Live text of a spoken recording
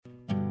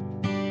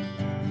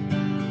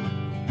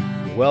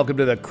Welcome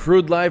to the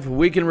Crude Life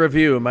Week in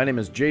Review. My name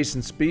is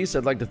Jason Spees.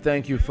 I'd like to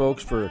thank you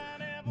folks for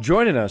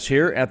joining us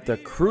here at the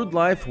Crude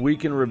Life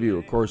Week in Review.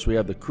 Of course, we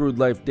have the Crude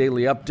Life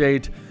Daily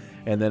Update,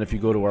 and then if you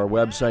go to our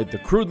website, The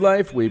Crude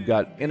Life, we've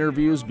got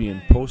interviews being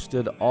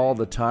posted all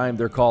the time.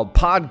 They're called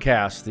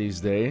podcasts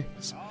these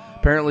days.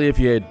 Apparently, if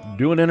you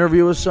do an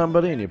interview with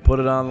somebody and you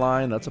put it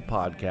online, that's a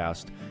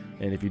podcast.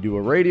 And if you do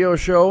a radio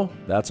show,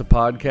 that's a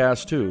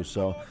podcast too.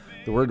 So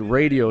the word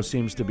radio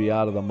seems to be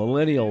out of the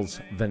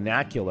millennials'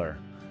 vernacular,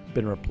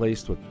 been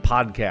replaced with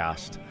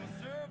podcast.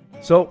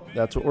 So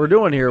that's what we're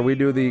doing here. We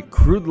do the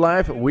Crude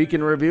Life Week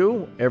in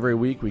Review. Every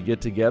week we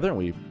get together and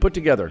we put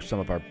together some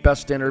of our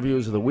best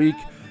interviews of the week,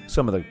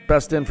 some of the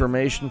best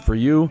information for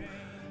you,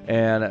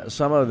 and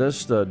some of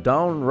this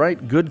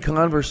downright good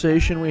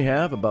conversation we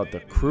have about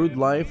the crude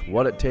life,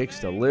 what it takes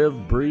to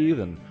live, breathe,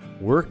 and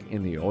work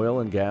in the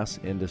oil and gas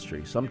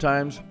industry.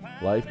 Sometimes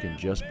life can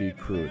just be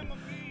crude.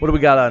 What do we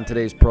got on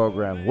today's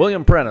program?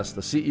 William Prentice,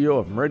 the CEO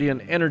of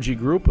Meridian Energy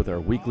Group, with our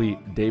weekly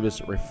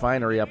Davis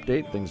Refinery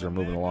update. Things are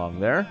moving along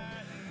there.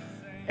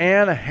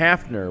 Ann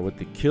Hafner with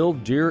the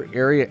Killed Deer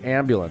Area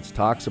Ambulance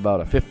talks about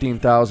a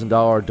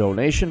 $15,000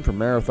 donation from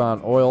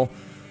Marathon Oil,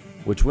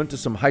 which went to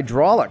some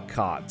hydraulic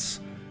cots,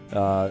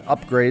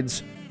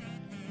 upgrades.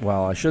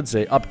 Well, I should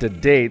say up to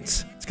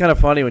dates. It's kind of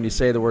funny when you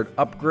say the word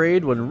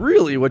upgrade when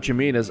really what you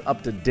mean is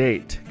up to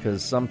date,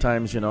 because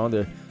sometimes,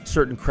 the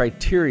certain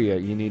criteria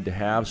you need to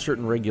have,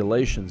 certain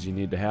regulations you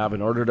need to have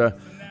in order to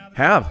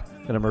have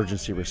an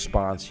emergency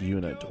response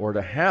unit or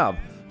to have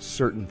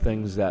certain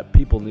things that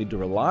people need to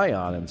rely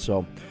on. And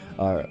so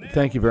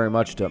thank you very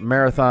much to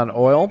Marathon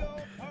Oil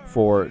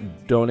for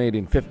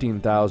donating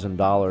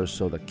 $15,000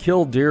 so the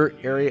Killed Deer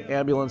Area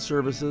Ambulance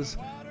Services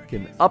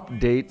can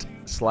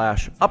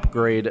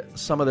update/upgrade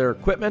some of their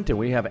equipment. And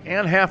we have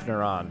Ann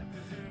Hafner on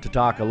to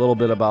talk a little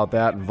bit about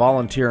that and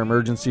volunteer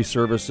emergency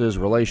services,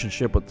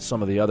 relationship with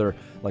some of the other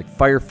like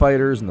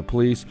firefighters and the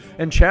police,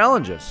 and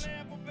challenges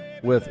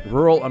with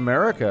rural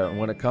America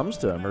when it comes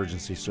to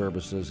emergency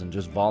services and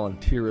just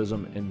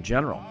volunteerism in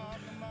general.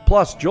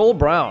 Plus, Joel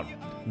Brown,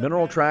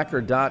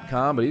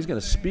 mineraltracker.com, but he's going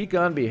to speak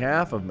on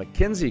behalf of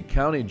McKenzie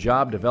County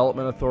Job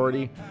Development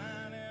Authority.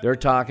 They're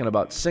talking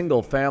about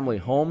single-family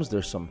homes.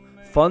 There's some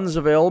funds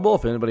available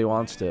if anybody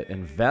wants to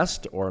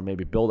invest or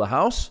maybe build a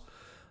house.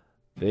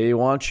 They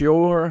want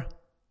your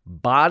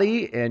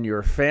body and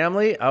your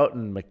family out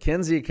in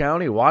McKenzie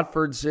County,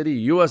 Watford City,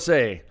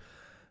 USA,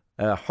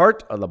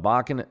 heart of the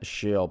Bakken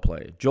shale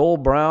play. Joel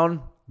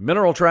Brown,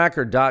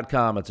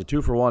 mineraltracker.com. It's a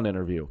 2-for-1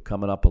 interview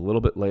coming up a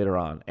little bit later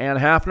on. Ann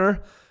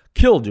Hafner,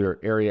 Killed Deer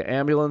Area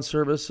Ambulance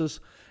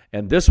Services.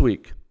 And this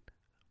week,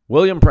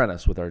 William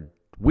Prentice with our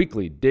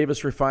weekly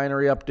Davis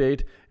Refinery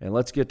update. And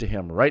let's get to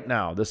him right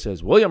now. This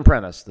is William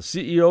Prentice, the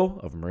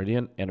CEO of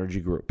Meridian Energy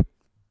Group.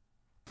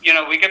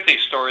 We get these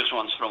stories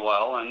once in a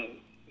while, and,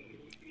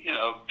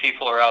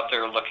 people are out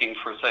there looking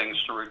for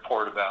things to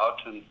report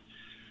about. And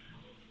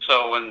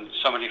so when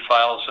somebody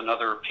files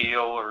another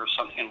appeal or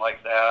something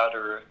like that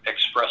or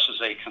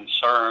expresses a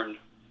concern,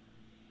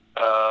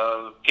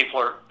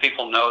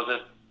 people know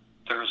that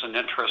there's an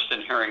interest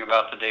in hearing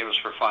about the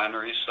Davis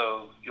Refinery,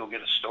 so you'll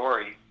get a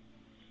story.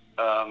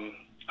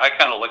 I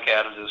kind of look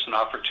at it as an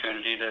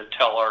opportunity to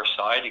tell our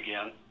side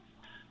again.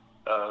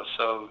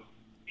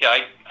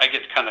 I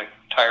get kind of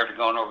tired of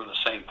going over the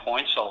same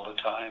points all the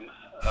time,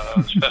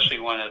 especially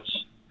when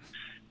it's,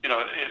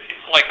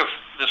 like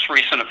this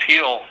recent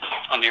appeal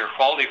on the air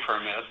quality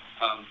permit.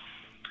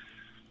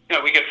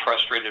 We get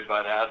frustrated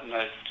by that, and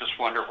I just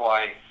wonder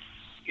why,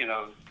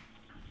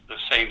 the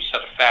same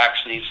set of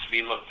facts needs to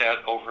be looked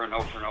at over and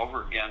over and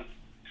over again.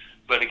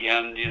 But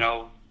again,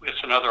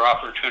 it's another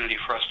opportunity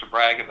for us to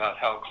brag about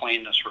how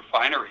clean this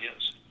refinery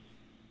is.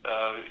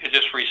 It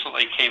just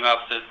recently came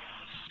up that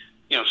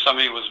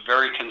somebody was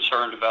very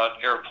concerned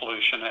about air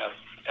pollution at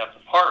the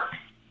park.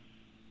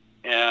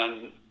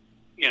 And,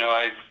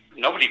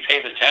 nobody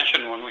paid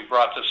attention when we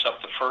brought this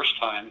up the first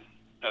time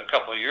a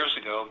couple of years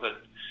ago,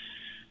 but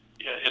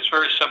it's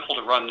very simple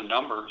to run the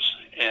numbers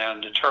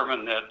and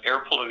determine that air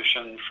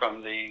pollution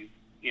from the,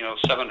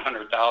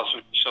 700,000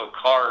 or so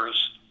cars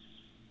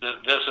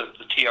that visit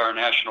the TR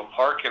National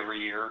Park every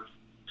year,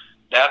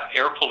 that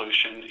air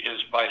pollution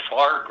is by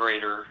far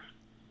greater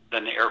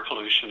than the air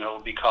pollution that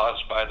will be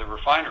caused by the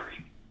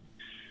refinery.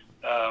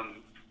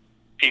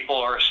 People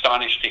are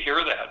astonished to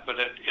hear that, but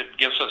it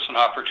gives us an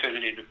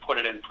opportunity to put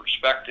it in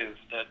perspective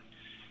that,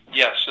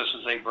 yes, this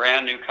is a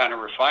brand new kind of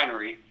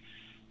refinery,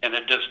 and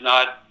it does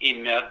not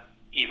emit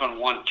even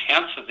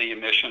 1/10 of the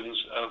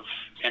emissions of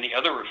any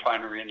other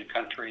refinery in the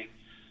country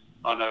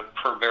on a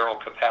per barrel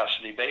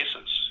capacity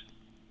basis.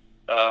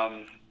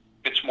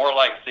 It's more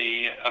like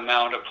the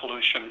amount of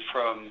pollution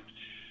from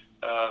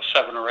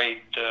 7 or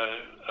 8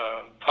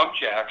 pump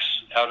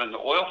jacks out in the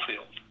oil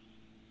field.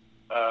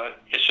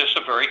 It's just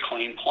a very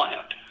clean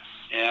plant,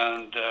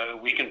 and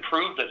we can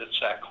prove that it's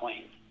that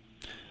clean.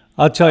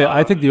 I'll tell you,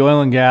 I think the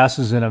oil and gas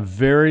is in a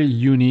very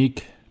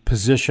unique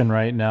position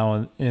right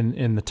now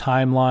in the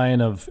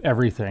timeline of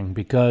everything,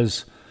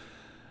 because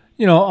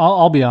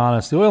I'll be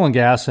honest. The oil and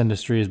gas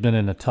industry has been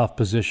in a tough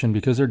position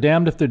because they're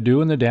damned if they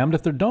do and they're damned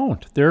if they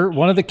don't. They're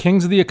one of the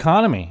kings of the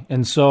economy.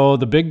 And so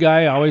the big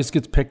guy always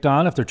gets picked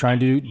on if they're trying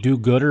to do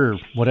good or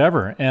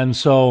whatever. And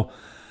so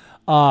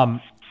the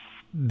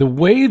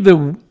way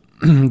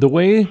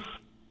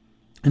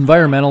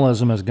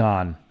environmentalism has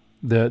gone,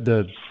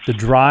 the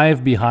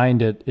drive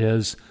behind it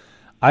is,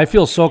 I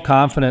feel so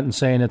confident in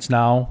saying it's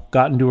now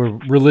gotten to a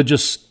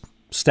religious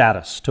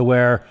status to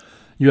where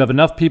you have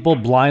enough people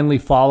blindly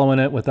following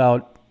it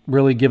without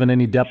really giving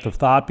any depth of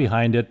thought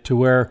behind it, to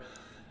where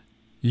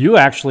you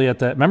actually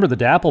remember the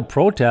DAPL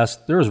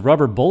protest, there was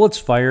rubber bullets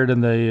fired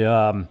and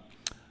the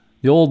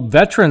old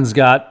veterans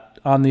got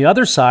on the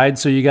other side.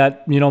 So you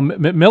got,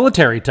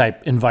 military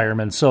type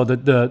environments. So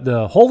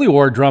the holy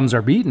war drums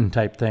are beaten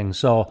type thing.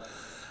 So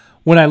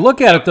when I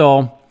look at it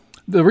though,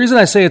 the reason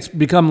I say it's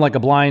become like a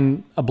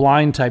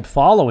blind type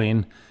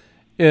following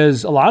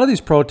is a lot of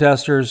these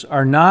protesters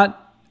are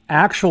not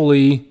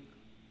actually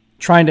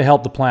trying to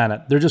help the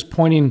planet. They're just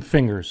pointing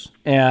fingers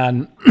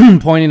and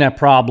pointing at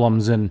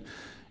problems and,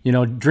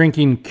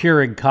 drinking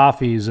Keurig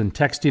coffees and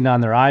texting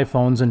on their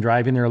iPhones and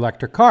driving their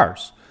electric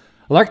cars.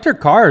 Electric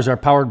cars are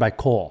powered by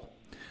coal.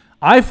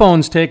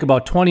 iPhones take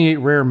about 28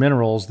 rare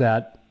minerals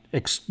that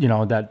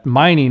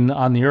mining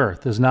on the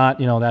earth is not,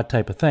 that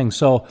type of thing.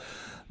 So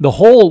the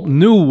whole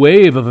new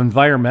wave of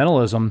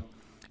environmentalism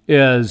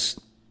is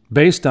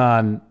based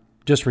on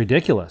just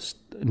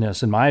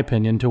ridiculousness, in my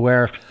opinion, to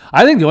where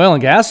I think the oil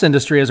and gas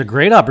industry has a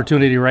great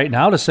opportunity right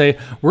now to say,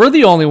 we're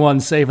the only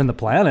ones saving the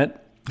planet.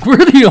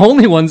 We're the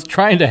only ones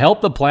trying to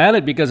help the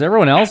planet because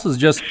everyone else is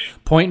just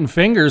pointing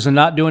fingers and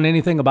not doing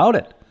anything about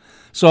it.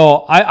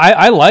 So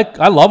I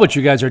love what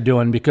you guys are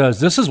doing,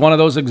 because this is one of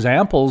those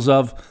examples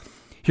of,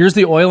 here's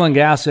the oil and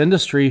gas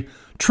industry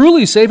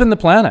truly saving the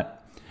planet.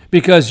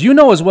 Because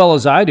as well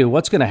as I do,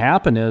 what's going to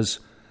happen is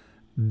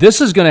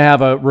this is going to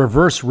have a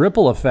reverse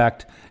ripple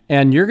effect,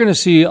 and you're going to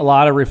see a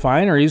lot of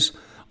refineries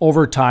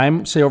over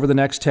time, say over the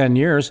next 10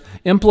 years,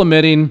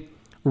 implementing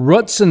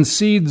roots and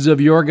seeds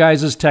of your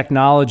guys'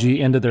 technology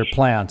into their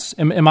plants.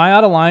 Am I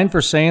out of line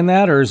for saying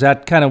that, or is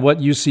that kind of what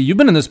you see? You've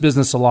been in this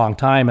business a long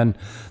time, and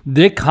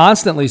they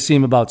constantly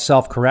seem about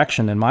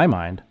self-correction in my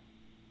mind.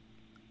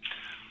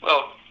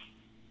 Well,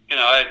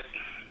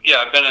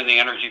 I've been in the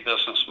energy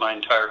business my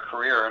entire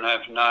career, and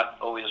I've not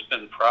always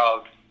been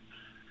proud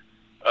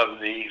of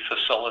the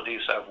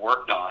facilities I've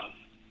worked on.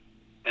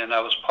 And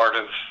that was part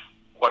of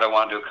what I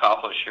wanted to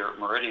accomplish here at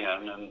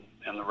Meridian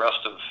and the rest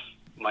of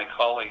my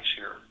colleagues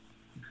here.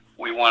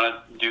 We want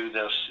to do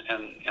this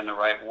in the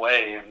right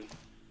way,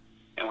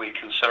 and we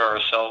consider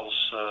ourselves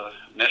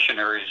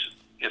missionaries,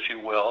 if you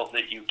will,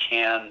 that you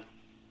can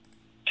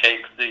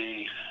take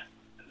the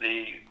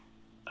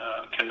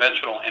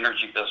conventional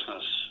energy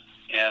business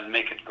and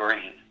make it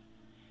green.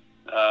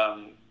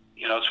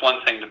 It's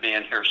one thing to be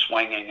in here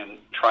swinging and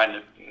trying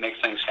to make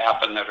things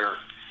happen that are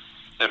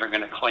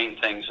going to clean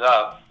things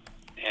up,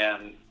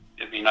 and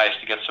it'd be nice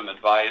to get some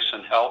advice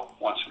and help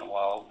once in a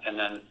while. And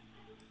then,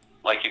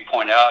 like you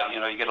point out,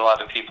 you get a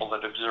lot of people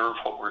that observe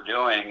what we're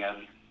doing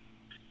and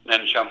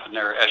then jump in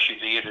their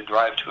SUV to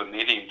drive to a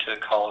meeting to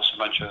call us a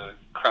bunch of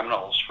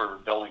criminals for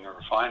building a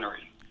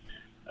refinery.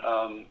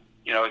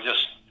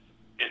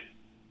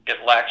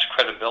 It lacks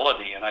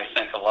credibility, and I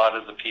think a lot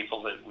of the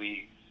people that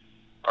we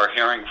are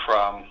hearing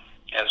from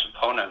as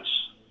opponents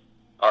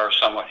are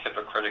somewhat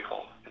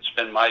hypocritical. It's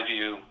been my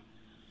view,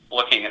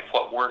 looking at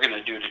what we're going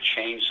to do to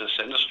change this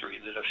industry,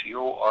 that if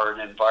you are an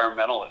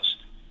environmentalist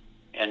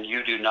and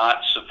you do not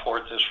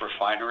support this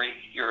refinery,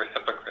 you're a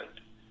hypocrite.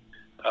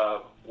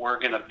 We're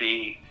going to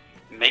be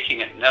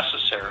making it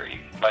necessary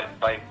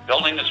by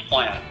building this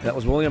plant. That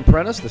was William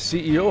Prentice, the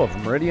CEO of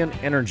Meridian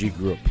Energy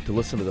Group. To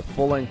listen to the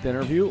full-length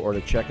interview or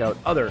to check out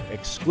other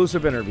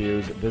exclusive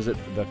interviews, visit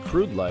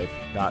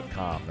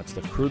thecrudelife.com. That's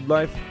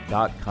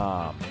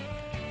thecrudelife.com.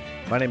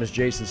 My name is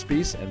Jason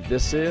Spees, and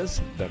this is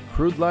the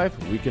Crude Life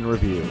Week in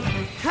Review.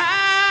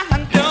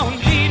 I don't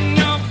need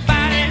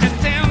nobody to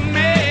tell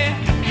me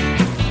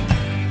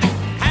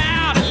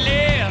how to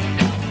live.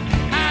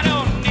 I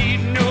don't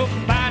need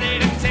nobody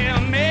to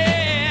tell me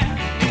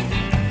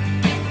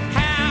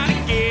how to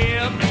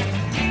give.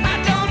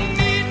 I don't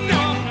need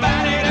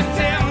nobody to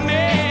tell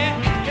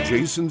me.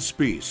 Jason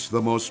Spees,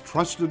 the most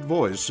trusted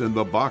voice in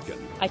the Bakken.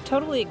 I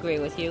totally agree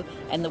with you,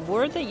 and the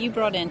word that you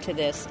brought into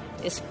this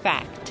is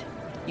fact.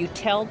 You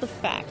tell the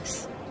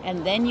facts,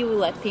 and then you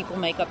let people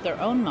make up their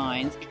own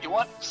minds. You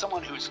want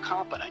someone who's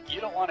competent. You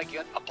don't want to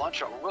get a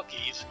bunch of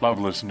rookies. Love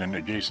listening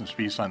to Jason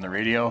Spees on the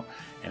radio,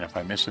 and if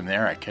I miss him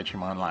there, I catch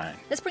him online.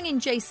 Let's bring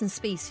in Jason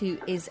Spees, who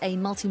is a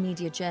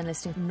multimedia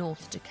journalist in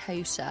North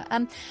Dakota.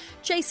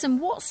 Jason,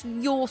 what's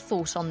your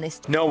thought on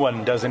this? No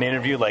one does an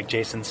interview like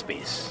Jason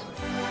Spees.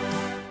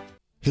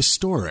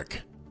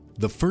 Historic.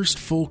 The first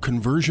full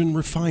conversion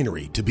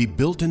refinery to be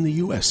built in the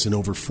U.S. in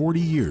over 40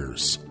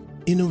 years.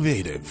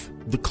 Innovative,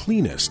 the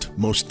cleanest,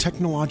 most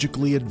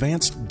technologically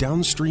advanced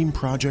downstream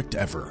project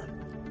ever.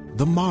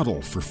 The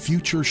model for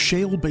future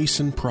shale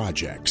basin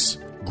projects.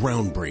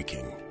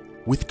 Groundbreaking,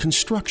 with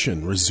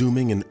construction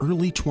resuming in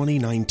early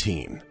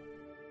 2019.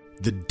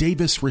 the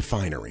Davis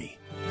Refinery.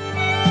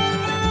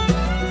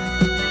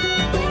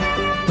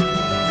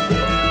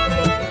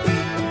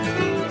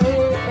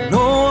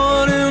 No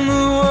one in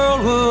the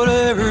world would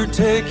ever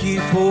take you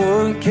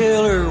for a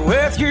killer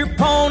with your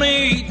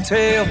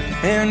ponytail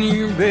and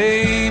your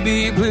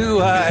baby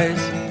blue eyes.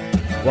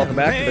 Welcome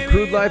back to the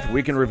Crude Life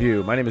Week in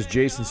Review. My name is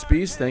Jason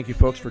Spees. Thank you,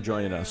 folks, for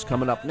joining us.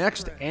 Coming up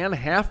next, Ann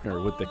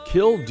Hafner with the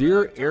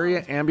Killdeer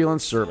Area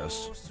Ambulance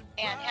Service.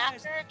 Ann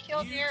Hafner,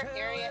 Killdeer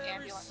Area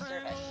Ambulance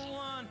Service.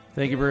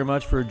 Thank you very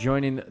much for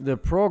joining the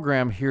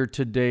program here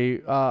today.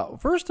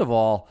 First of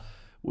all,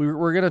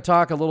 we're going to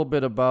talk a little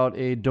bit about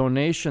a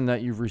donation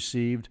that you've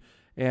received,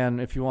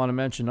 and if you want to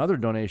mention other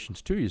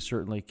donations too, you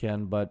certainly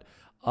can. But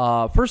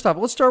first off,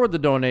 let's start with the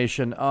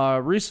donation.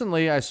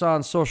 Recently, I saw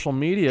on social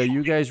media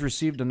you guys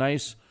received a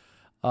nice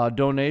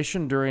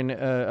donation during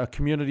a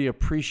community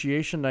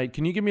appreciation night.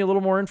 Can you give me a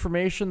little more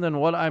information than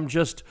what I'm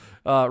just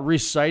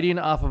reciting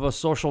off of a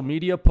social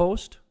media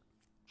post?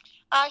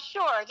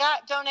 Sure.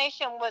 That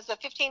donation was a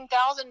 $15,000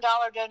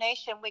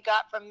 donation we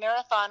got from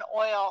Marathon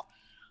Oil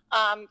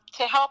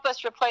to help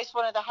us replace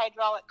one of the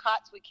hydraulic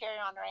cots we carry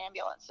on our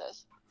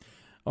ambulances.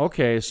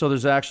 Okay, so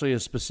there's actually a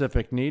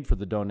specific need for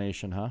the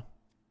donation, huh?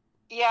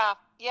 Yeah.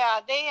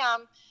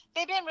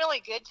 They've been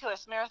really good to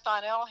us.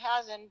 Marathon Oil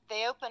has, and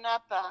they open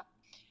up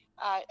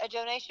a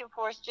donation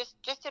for us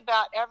just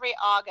about every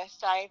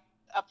August. I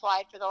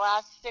applied for the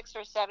last 6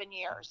 or 7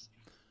 years,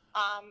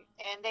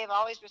 and they've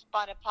always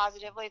responded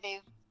positively.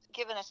 They've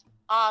given us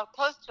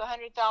close to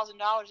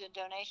 $100,000 in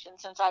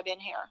donations since I've been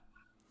here.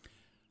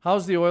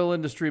 How's the oil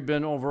industry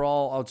been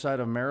overall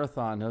outside of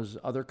Marathon? Has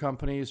other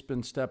companies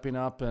been stepping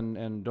up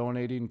and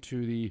donating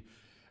to the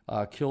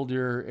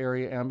Killdeer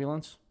Area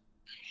Ambulance?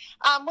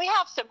 We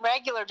have some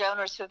regular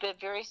donors who have been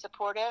very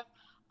supportive.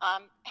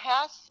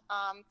 Hess,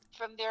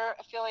 from their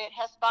affiliate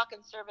Hess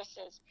Bakken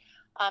Services,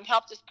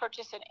 helped us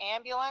purchase an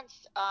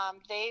ambulance.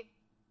 They've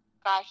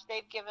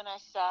given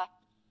us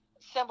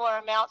similar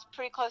amounts,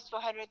 pretty close to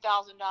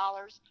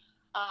 $100,000.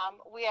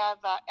 We have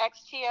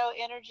XTO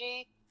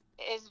Energy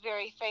is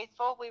very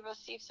faithful. We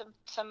receive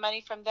some money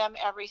from them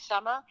every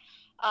summer.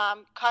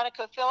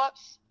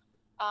 ConocoPhillips,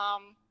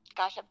 I'm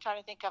trying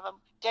to think of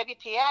them.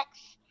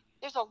 WPX.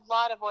 There's a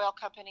lot of oil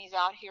companies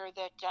out here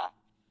that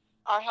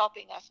are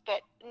helping us,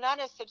 but none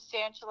as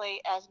substantially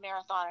as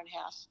Marathon and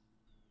Hess.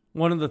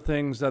 One of the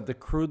things that the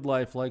Crude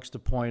Life likes to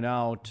point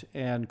out,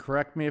 and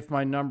correct me if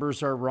my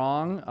numbers are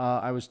wrong,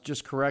 I was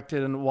just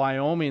corrected in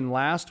Wyoming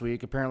last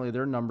week. Apparently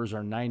their numbers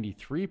are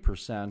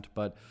 93%,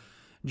 but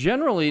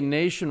generally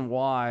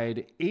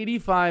nationwide,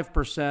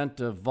 85%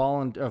 of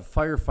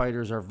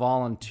firefighters are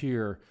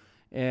volunteer.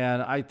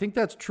 And I think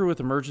that's true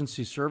with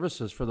emergency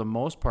services for the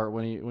most part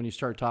when you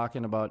start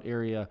talking about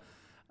area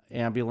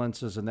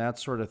ambulances and that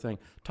sort of thing.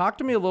 Talk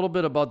to me a little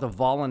bit about the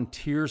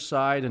volunteer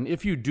side, and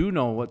if you do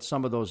know what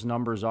some of those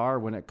numbers are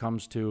when it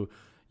comes to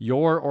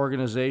your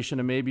organization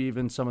and maybe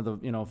even some of the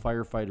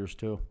firefighters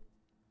too.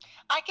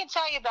 I can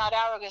tell you about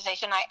our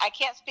organization. I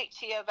can't speak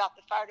to you about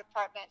the fire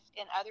departments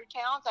in other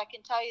towns. I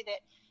can tell you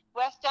that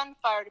West Dunn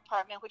Fire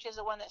Department, which is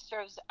the one that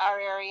serves our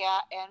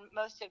area and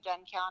most of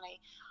Dunn County,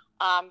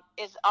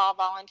 is all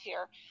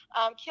volunteer.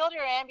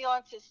 Killdeer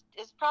Ambulance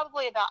is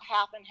probably about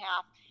half and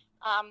half.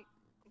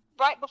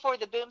 Right before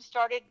the boom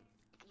started,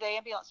 the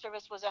ambulance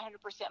service was 100%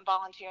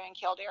 volunteer in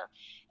Killdeer.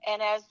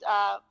 And as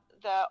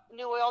the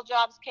new oil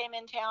jobs came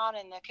in town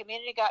and the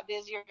community got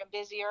busier and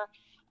busier,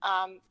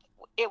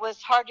 it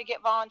was hard to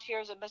get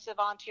volunteers, and most of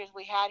the volunteers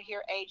we had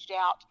here aged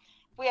out.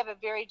 We have a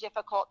very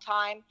difficult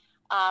time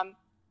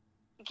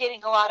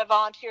getting a lot of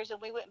volunteers,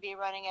 and we wouldn't be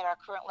running at our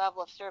current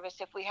level of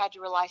service if we had to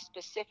rely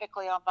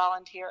specifically on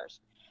volunteers.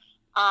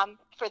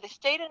 For the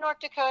state of North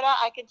Dakota,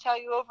 I can tell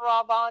you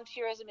overall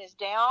volunteerism is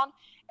down.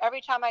 Every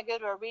time I go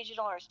to a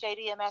regional or state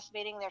EMS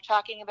meeting, they're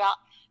talking about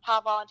how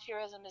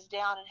volunteerism is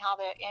down and how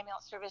the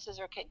ambulance services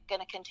are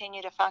going to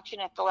continue to function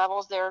at the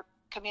levels their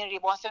community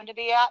wants them to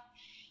be at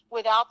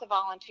without the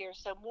volunteers.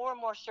 So more and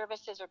more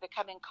services are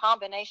becoming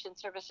combination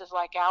services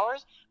like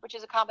ours, which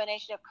is a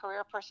combination of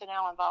career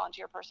personnel and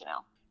volunteer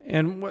personnel.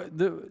 And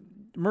the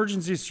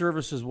emergency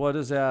services, what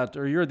is that?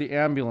 Or you're the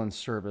ambulance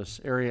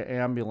service, area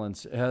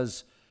ambulance,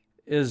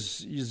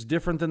 is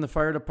different than the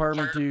fire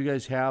department? Do you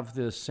guys have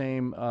the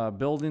same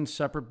buildings,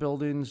 separate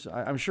buildings?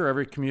 I'm sure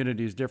every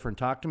community is different.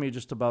 Talk to me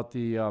just about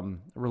the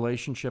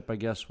relationship, I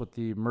guess, with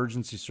the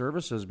emergency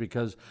services,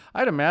 because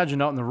I'd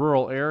imagine out in the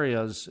rural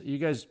areas, you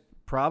guys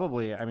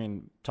probably,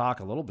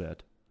 talk a little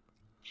bit.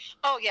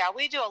 Oh, yeah,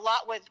 we do a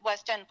lot with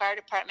West Dunn Fire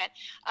Department.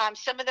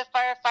 Some of the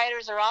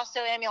firefighters are also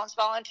ambulance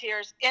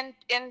volunteers. In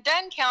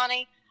Dunn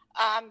County,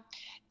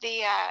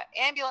 the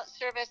ambulance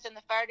service and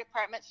the fire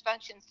departments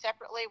function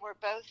separately. We're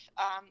both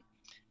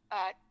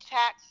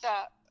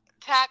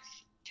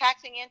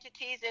taxing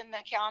entities in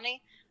the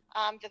county.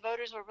 The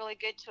voters were really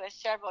good to us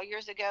several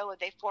years ago when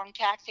they formed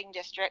taxing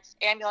districts,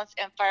 ambulance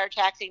and fire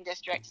taxing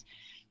districts.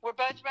 We're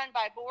both run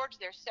by boards.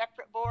 They're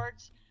separate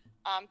boards.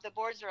 The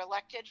boards are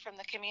elected from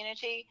the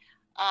community.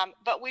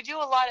 But we do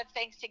a lot of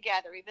things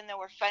together, even though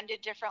we're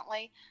funded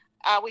differently.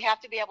 we have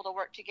to be able to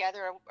work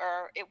together,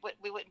 or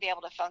we wouldn't be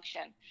able to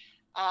function.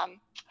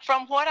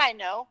 From what I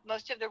know,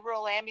 most of the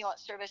rural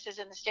ambulance services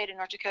in the state of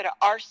North Dakota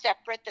are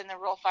separate than the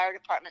rural fire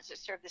departments that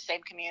serve the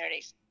same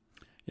communities.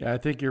 Yeah, I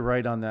think you're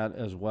right on that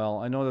as well.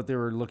 I know that they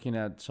were looking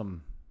at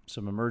some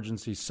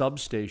emergency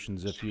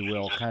substations, if you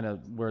will, kind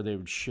of where they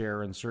would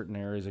share in certain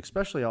areas,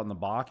 especially out in the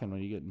Bakken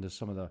when you get into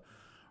some of the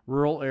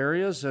rural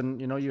areas, and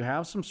you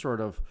have some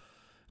sort of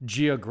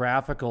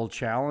geographical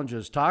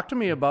challenges. Talk to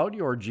me about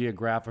your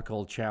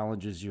geographical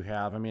challenges you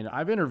have. I mean,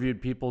 I've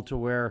interviewed people to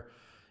where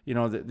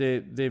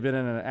they've been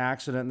in an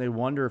accident and they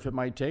wonder if it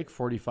might take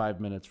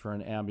 45 minutes for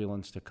an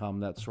ambulance to come,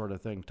 that sort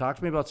of thing. Talk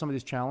to me about some of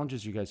these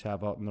challenges you guys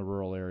have out in the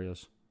rural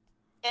areas.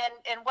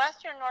 In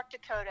western North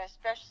Dakota,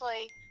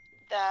 especially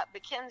the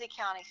McKenzie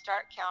County,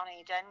 Stark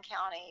County, Dunn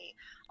County,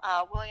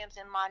 Williams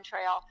and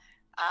Montreal,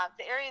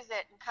 the areas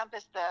that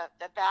encompass the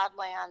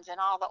Badlands and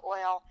all the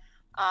oil,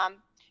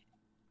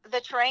 the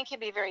terrain can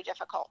be very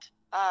difficult.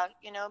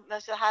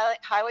 Most of the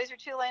highways are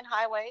 2-lane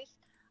highways.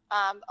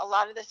 A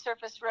lot of the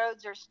surface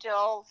roads are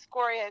still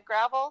scoria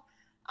gravel.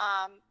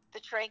 The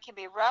terrain can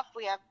be rough.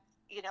 We have,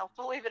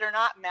 believe it or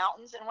not,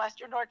 mountains in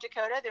western North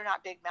Dakota. They're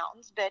not big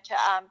mountains, but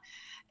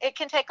it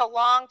can take a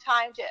long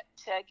time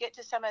to get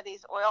to some of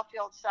these oil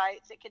field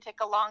sites. It can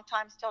take a long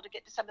time still to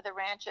get to some of the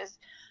ranches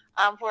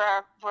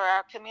where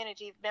our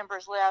community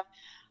members live.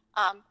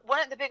 One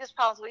of the biggest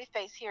problems we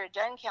face here in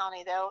Dunn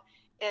County, though,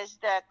 is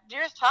that the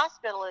nearest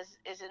hospital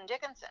is in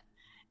Dickinson.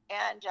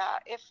 And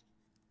if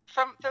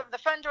from the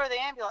front door of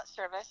the ambulance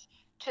service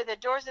to the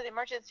doors of the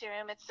emergency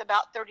room, it's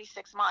about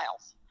 36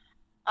 miles.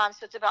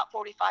 So it's about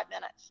 45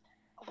 minutes.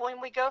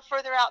 When we go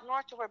further out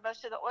north to where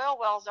most of the oil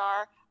wells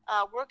are,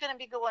 we're going to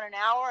be going an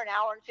hour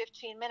and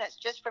 15 minutes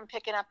just from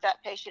picking up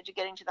that patient to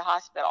getting to the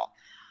hospital.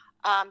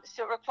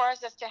 So it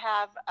requires us to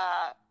have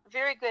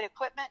very good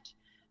equipment,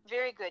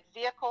 very good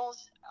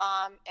vehicles,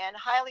 and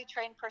highly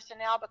trained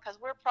personnel, because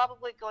we're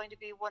probably going to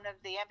be one of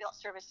the ambulance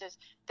services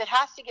that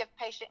has to give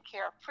patient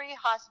care,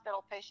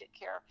 pre-hospital patient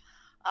care,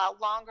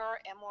 longer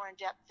and more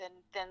in-depth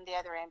than the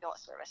other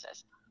ambulance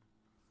services.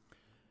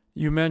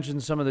 You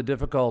mentioned some of the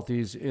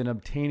difficulties in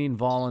obtaining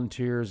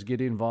volunteers,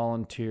 getting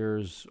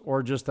volunteers,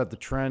 or just that the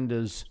trend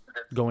is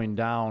going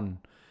down.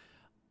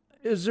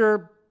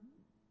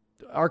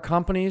 Are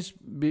companies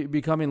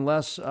becoming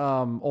less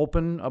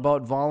open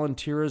about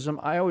volunteerism?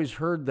 I always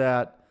heard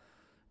that,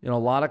 a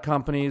lot of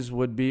companies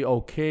would be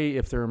okay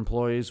if their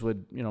employees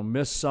would,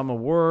 miss some of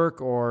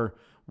work or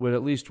would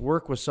at least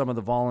work with some of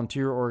the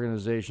volunteer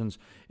organizations.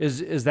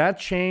 Is that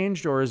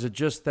changed, or is it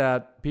just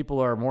that people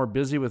are more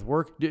busy with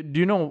work? Do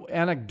you know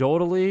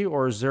anecdotally,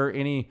 or is there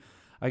any,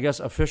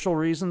 official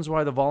reasons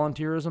why the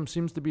volunteerism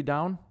seems to be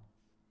down?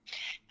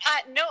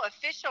 No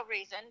official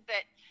reason,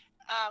 but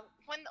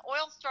when the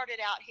oil started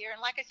out here,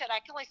 and like I said, I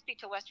can only speak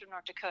to western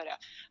North Dakota.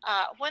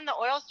 When the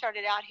oil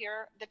started out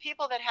here, the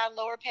people that had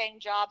lower paying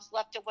jobs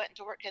went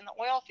to work in the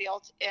oil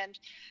fields, and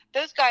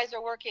those guys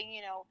are working,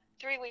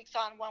 3 weeks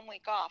on, 1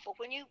 week off. Well,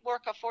 when you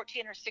work a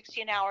 14 or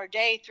 16 hour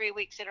day, 3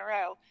 weeks in a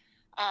row,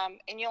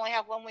 and you only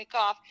have 1 week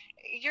off,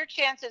 your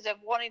chances of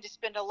wanting to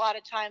spend a lot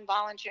of time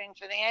volunteering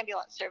for the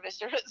ambulance service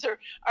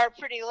are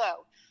pretty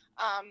low.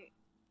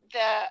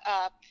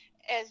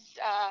 As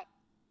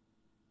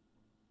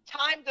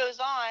time goes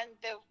on,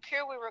 the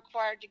care we're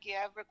required to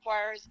give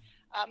requires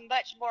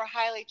much more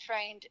highly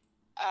trained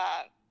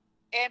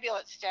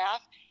ambulance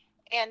staff,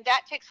 and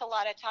that takes a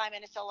lot of time,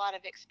 and it's a lot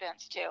of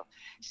expense too.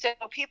 So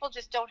people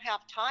just don't have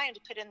time to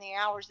put in the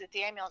hours that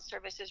the ambulance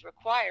services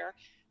require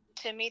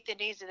to meet the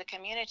needs of the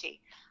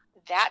community.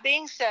 That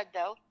being said,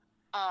 though,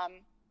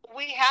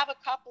 we have a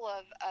couple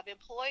of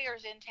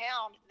employers in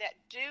town that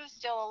do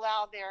still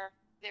allow their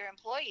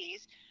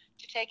employees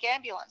to take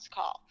ambulance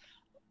call,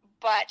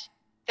 but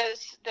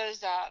those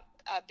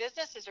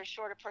businesses are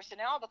short of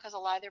personnel because a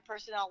lot of their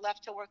personnel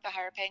left to work the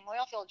higher paying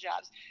oil field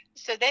jobs.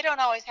 So they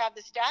don't always have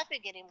the staffing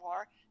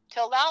anymore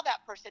to allow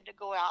that person to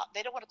go out.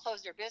 They don't want to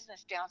close their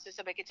business down so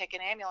somebody can take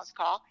an ambulance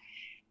call.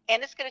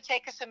 And it's going to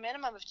take us a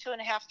minimum of 2.5,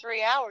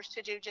 3 hours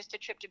to do just a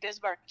trip to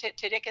Bismarck,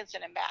 to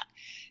Dickinson and back.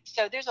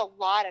 So there's a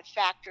lot of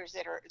factors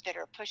that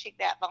are pushing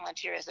that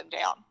volunteerism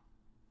down.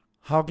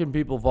 How can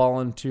people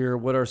volunteer?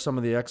 What are some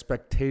of the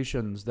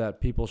expectations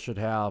that people should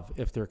have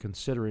if they're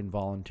considering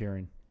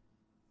volunteering?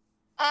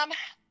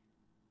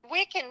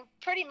 We can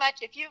pretty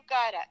much, if you've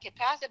can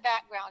pass a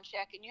background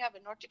check and you have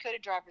a North Dakota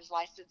driver's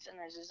license and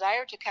there's a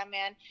desire to come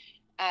in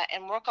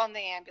and work on the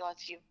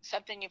ambulance,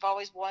 something you've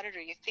always wanted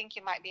or you think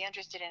you might be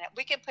interested in it,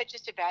 we can put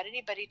just about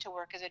anybody to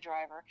work as a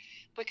driver.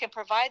 We can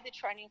provide the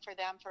training for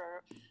them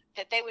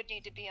that they would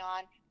need to be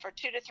on for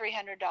 $200 to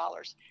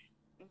 $300.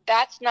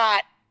 That's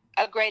not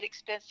a great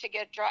expense to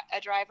get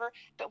a driver,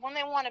 but when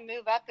they want to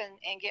move up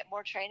and get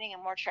more training,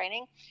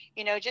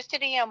 just an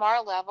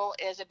EMR level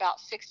is about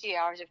 60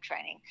 hours of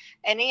training.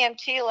 An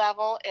EMT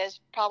level is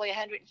probably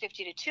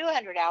 150 to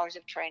 200 hours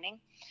of training.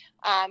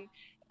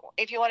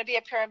 If you want to be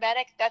a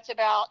paramedic, that's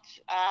about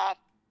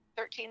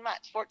 13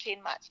 months,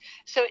 14 months.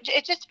 So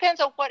it just depends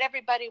on what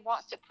everybody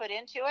wants to put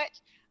into it.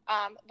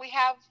 We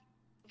have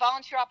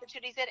volunteer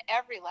opportunities at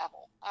every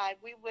level.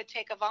 We would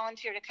take a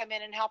volunteer to come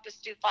in and help us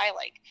do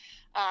filing,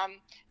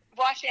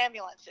 wash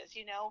ambulances,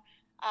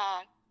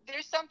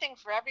 there's something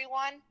for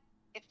everyone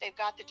if they've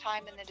got the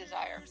time and the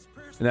desire.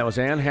 And that was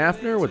Ann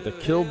Hafner with the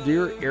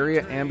Killdeer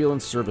Area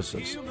Ambulance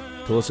Services.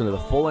 To listen to the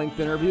full-length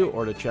interview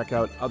or to check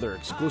out other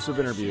exclusive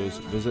interviews,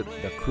 visit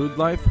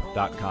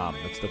thecrudelife.com.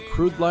 That's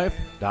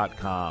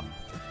thecrudelife.com.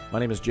 My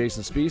name is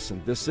Jason Spees,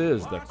 and this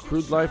is the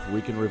Crude Life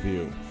Week in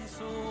Review.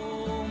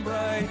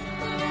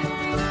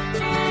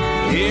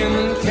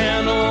 In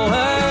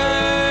candlelight,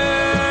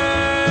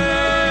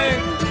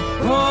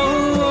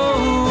 whoa, whoa,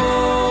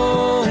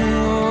 whoa.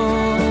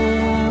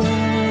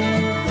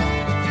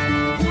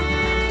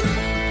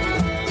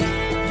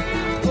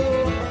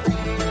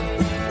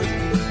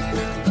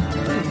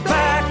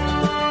 Back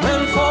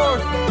and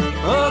forth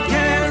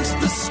against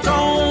the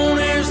stone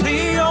is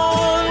the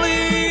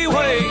only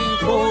way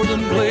for the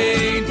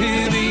blade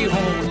to be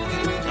home.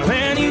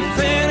 When you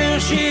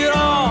finish it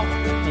off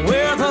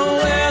with a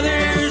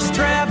leather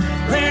strap,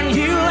 then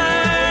you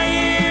lie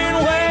in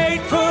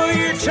wait for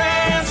your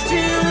chance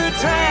to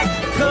attack,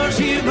 'cause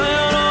you've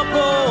been up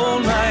all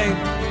night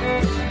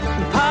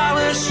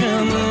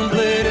polishing the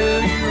blade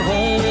of your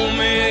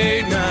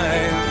homemade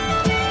knife.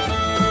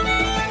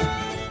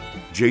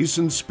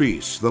 Jason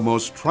Spees, the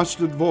most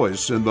trusted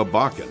voice in the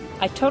Bakken.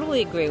 I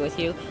totally agree with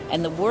you,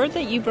 and the word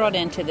that you brought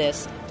into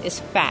this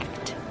is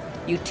fact.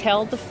 You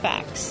tell the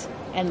facts,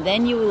 and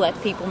then you let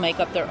people make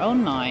up their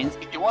own minds.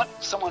 You want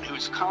someone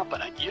who's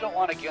competent. You don't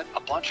want to get a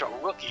bunch of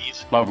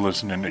rookies. Love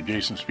listening to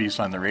Jason Spees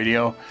on the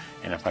radio,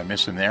 and if I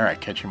miss him there, I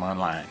catch him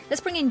online.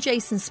 Let's bring in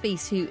Jason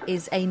Spees, who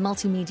is a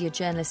multimedia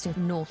journalist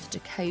in North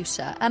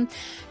Dakota.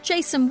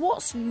 Jason,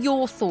 what's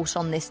your thought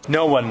on this?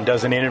 No one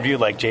does an interview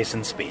like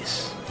Jason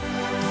Spees.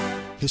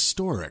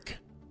 Historic.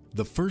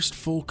 The first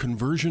full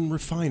conversion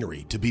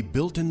refinery to be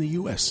built in the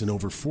U.S. in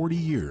over 40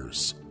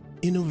 years.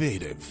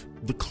 Innovative.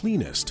 The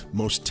cleanest,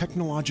 most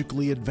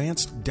technologically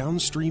advanced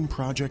downstream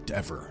project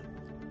ever.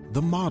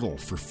 The model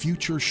for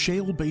future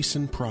shale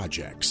basin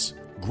projects.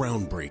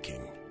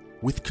 Groundbreaking.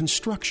 With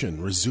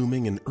construction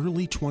resuming in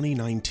early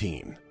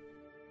 2019.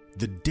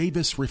 The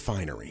Davis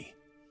Refinery.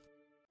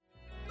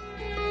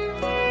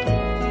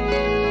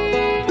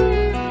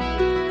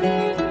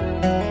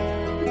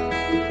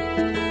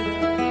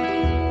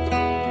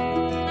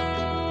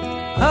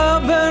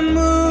 I've been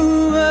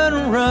moving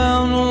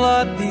around a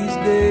lot these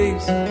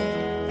days,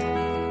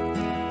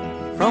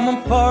 from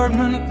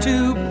apartment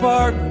to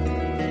apartment,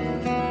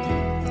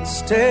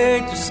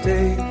 state to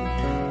state,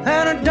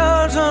 and it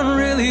doesn't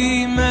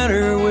really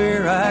matter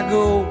where I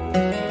go.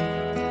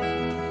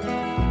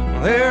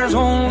 There's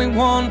only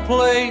one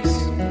place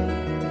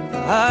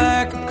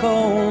I could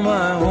call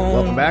my home.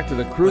 Welcome back to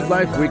the Crude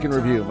Life Week in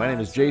Review. My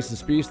name is Jason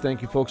Spees.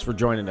 Thank you, folks, for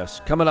joining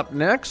us. Coming up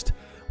next,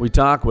 we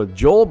talk with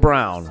Joel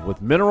Brown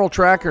with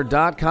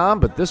MineralTracker.com,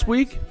 but this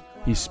week,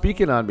 he's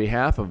speaking on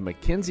behalf of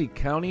McKenzie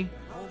County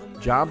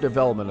Job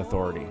Development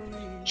Authority.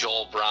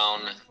 Joel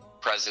Brown,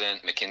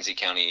 President, McKenzie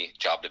County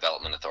Job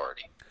Development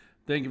Authority.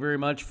 Thank you very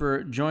much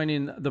for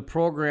joining the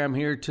program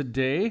here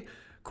today.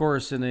 Of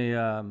course, in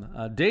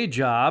a day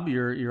job,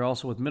 you're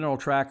also with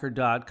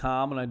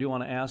MineralTracker.com, and I do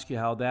want to ask you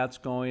how that's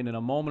going in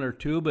a moment or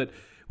two, but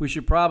we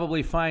should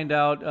probably find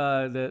out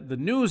the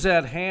news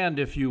at hand,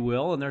 if you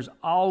will, and there's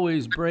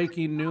always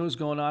breaking news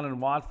going on in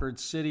Watford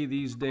City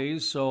these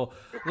days, so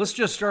let's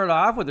just start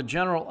off with a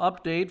general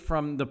update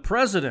from the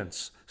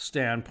president's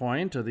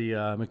standpoint of the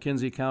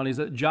McKenzie County's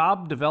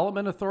Job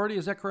Development Authority.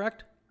 Is that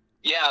correct?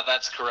 Yeah,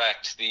 that's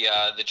correct. The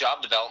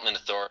Job Development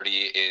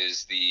Authority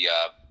is the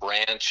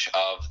branch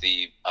of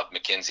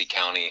McKenzie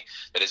County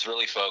that is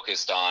really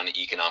focused on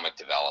economic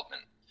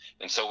development.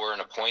 And so we're an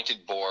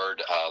appointed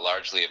board,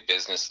 largely of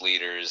business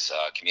leaders,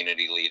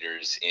 community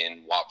leaders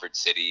in Watford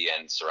City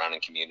and surrounding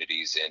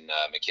communities in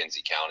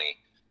McKenzie County.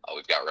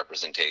 We've got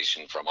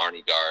representation from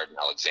Arnegard and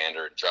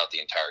Alexander and throughout the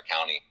entire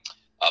county.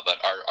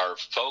 But our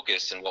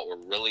focus and what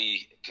we're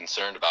really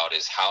concerned about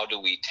is how do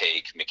we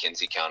take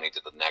McKenzie County to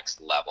the next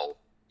level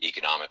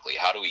economically?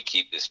 How do we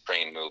keep this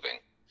train moving?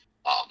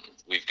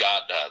 We've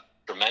got a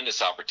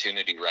tremendous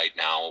opportunity right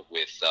now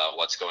with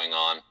what's going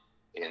on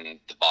in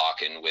the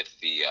Bakken with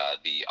the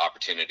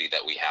opportunity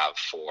that we have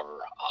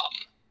for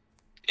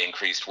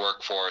increased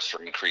workforce,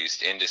 for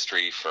increased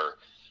industry, for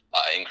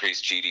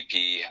increased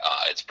GDP.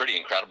 It's pretty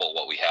incredible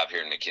what we have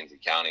here in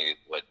McKenzie County.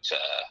 What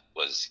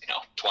was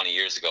 20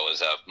 years ago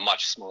is a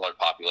much smaller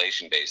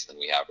population base than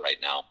we have right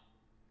now.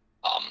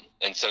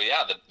 And so,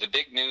 yeah, the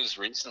big news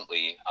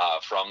recently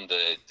from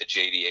the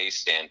JDA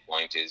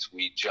standpoint is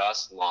we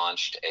just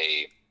launched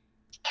a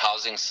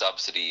housing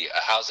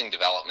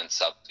development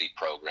subsidy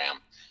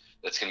program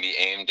that's going to be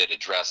aimed at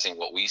addressing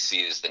what we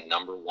see as the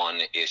number one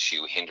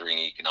issue hindering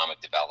economic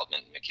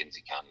development in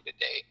McKenzie County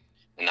today,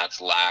 and that's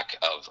lack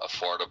of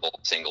affordable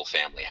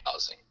single-family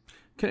housing.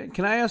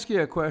 Can I ask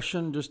you a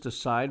question, just a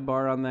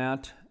sidebar on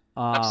that?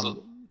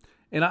 Absolutely.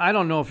 And I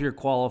don't know if you're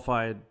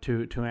qualified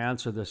to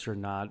answer this or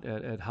not,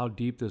 at how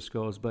deep this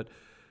goes, but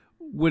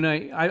when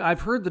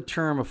I've heard the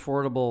term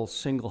affordable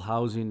single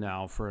housing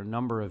now for a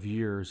number of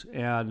years,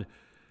 and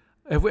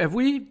have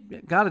we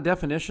got a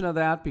definition of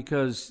that?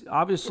 Because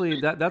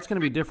obviously that's going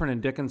to be different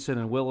in Dickinson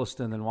and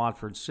Williston than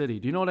Watford City.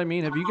 Do you know what I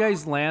mean? Have you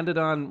guys landed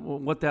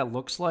on what that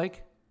looks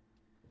like?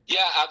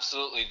 Yeah,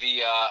 absolutely.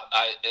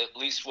 At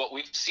least what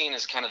we've seen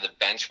is kind of the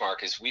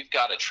benchmark is we've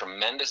got a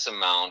tremendous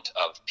amount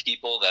of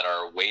people that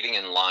are waiting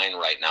in line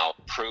right now,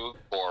 approved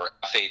for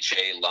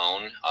FHA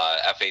loan.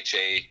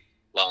 FHA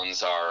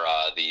loans are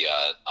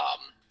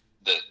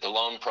the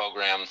loan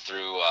program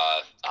through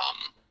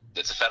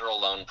it's a federal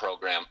loan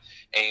program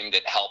aimed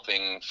at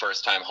helping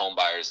first-time home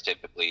buyers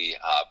typically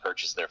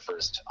purchase their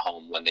first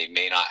home when they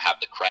may not have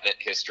the credit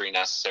history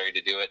necessary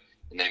to do it,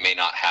 and they may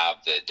not have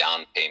the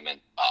down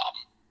payment of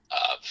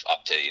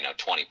up to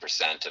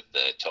 20% of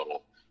the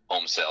total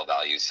home sale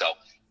value. So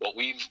what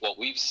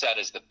we've set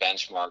as the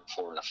benchmark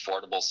for an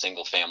affordable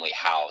single-family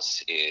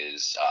house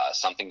is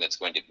something that's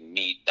going to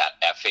meet that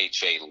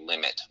FHA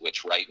limit,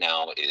 which right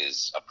now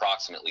is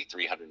approximately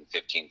 $315,000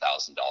 in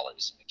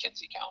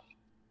McKenzie County.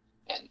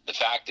 And the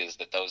fact is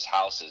that those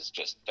houses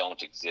just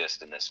don't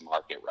exist in this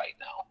market right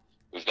now.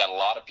 We've got a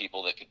lot of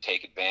people that could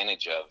take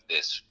advantage of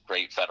this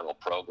great federal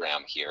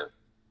program here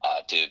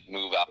to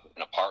move out of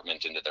an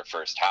apartment into their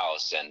first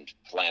house and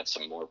plant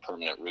some more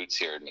permanent roots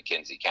here in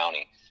McKenzie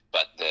County.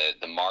 But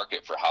the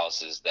market for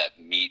houses that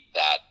meet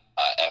that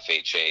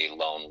FHA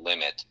loan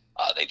limit,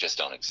 they just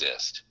don't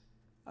exist.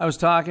 I was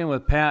talking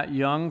with Pat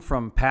Young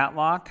from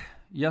Patlock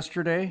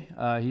yesterday.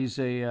 He's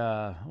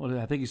I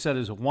think he said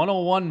is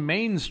 101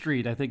 Main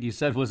Street, I think he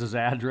said was his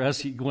address.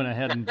 He went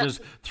ahead and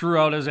just threw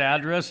out his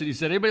address, and he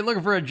said, anybody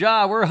looking for a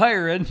job, we're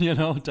hiring,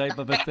 type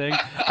of a thing.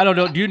 I don't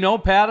know. Do you know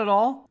Pat at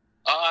all?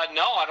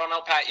 No, I don't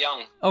know Pat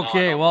Young.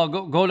 Okay, well,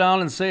 go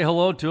down and say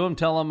hello to him.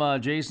 Tell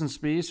him Jason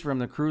Spees from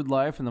the Crude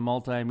Life and the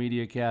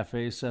Multimedia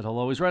Cafe said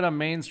hello. He's right on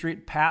Main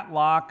Street,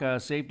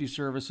 Patlock Safety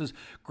Services.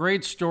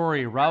 Great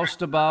story.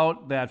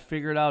 Roustabout that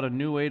figured out a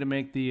new way to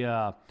make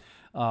the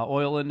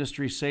oil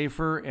industry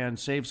safer and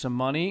save some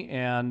money.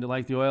 And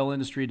like the oil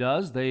industry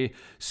does, they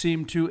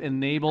seem to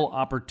enable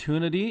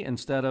opportunity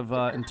instead of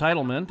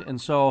entitlement. And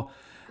so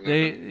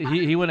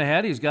he went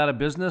ahead. He's got a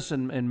business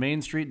in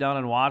Main Street down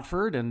in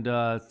Watford, and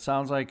it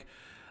sounds like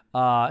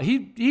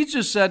he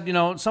just said,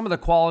 some of the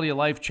quality of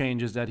life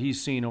changes that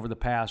he's seen over the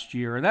past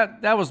year, and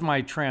that was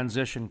my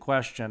transition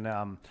question.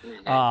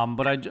 But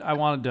I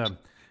wanted to, of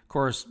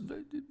course,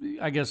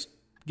 I guess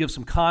give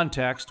some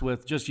context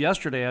with just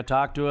yesterday I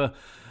talked to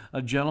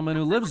a gentleman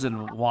who lives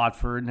in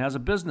Watford and has a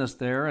business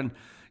there, and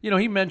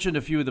he mentioned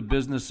a few of the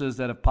businesses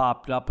that have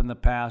popped up in the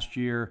past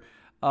year.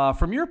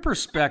 From your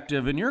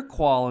perspective and your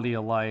quality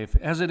of life,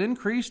 has it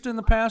increased in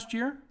the past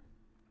year?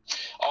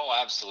 Oh,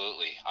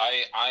 absolutely.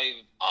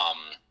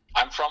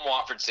 I'm from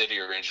Watford City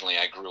originally.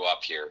 I grew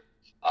up here.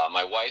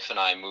 My wife and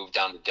I moved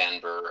down to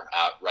Denver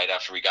right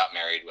after we got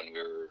married when we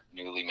were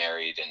newly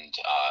married, and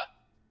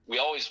we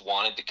always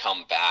wanted to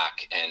come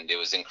back, and it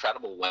was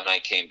incredible when I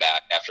came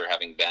back after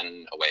having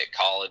been away at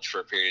college for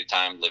a period of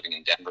time, living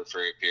in Denver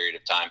for a period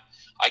of time.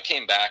 I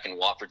came back, and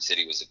Watford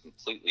City was a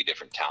completely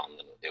different town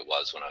than it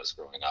was when I was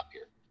growing up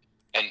here.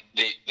 And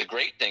the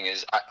great thing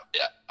is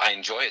I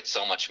enjoy it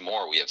so much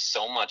more. We have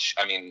so much,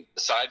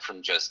 aside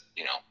from just,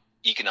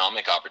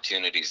 economic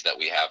opportunities that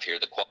we have here,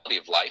 the quality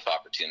of life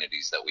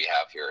opportunities that we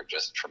have here are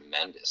just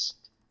tremendous.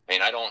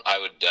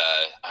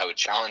 I would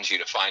challenge you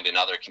to find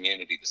another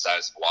community the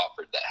size of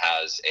Watford that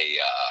has a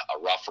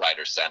Rough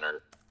Rider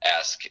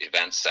Center-esque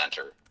event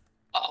center,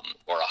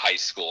 or a high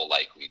school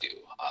like we do.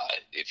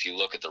 If you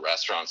look at the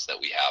restaurants that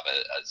we have,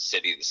 a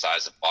city the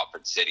size of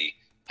Watford City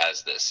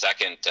has the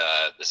second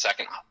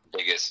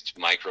biggest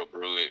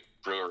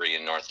microbrewery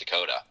in North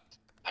Dakota.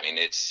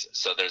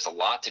 So there's a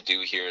lot to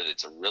do here.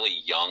 It's a really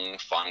young,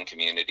 fun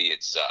community.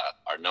 It's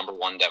our number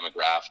one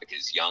demographic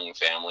is young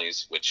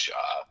families, which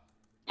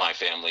my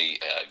family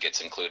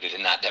gets included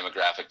in that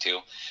demographic too.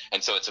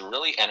 And so it's a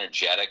really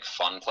energetic,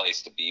 fun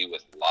place to be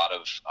with a lot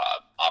of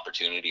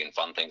opportunity and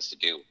fun things to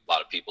do, a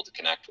lot of people to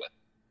connect with.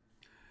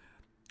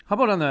 How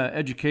about on the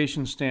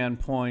education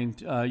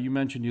standpoint? You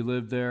mentioned you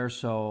lived there,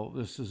 so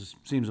this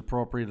seems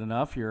appropriate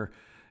enough.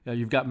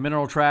 You've got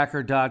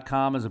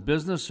mineraltracker.com as a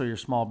business, so you're a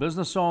small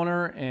business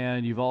owner,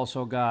 and you've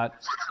also got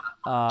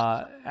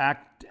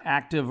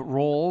active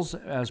roles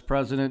as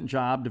president,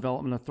 Job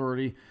Development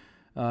Authority,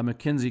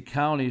 McKenzie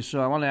County. So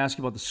I want to ask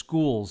you about the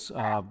schools.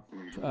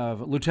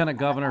 Lieutenant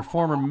Governor,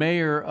 former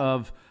mayor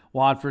of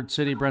Watford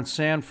City, Brent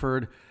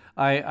Sanford.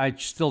 I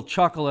still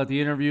chuckle at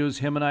the interviews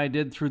him and I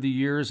did through the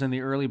years in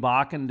the early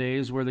Bakken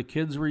days where the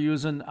kids were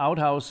using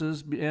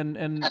outhouses and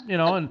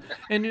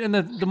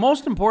the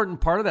most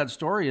important part of that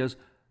story is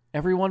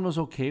everyone was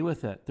okay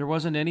with it. There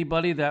wasn't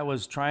anybody that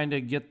was trying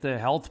to get the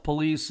health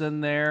police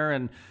in there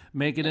and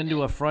make it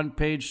into a front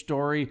page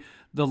story.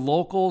 The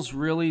locals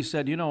really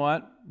said, you know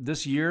what,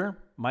 this year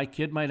my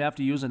kid might have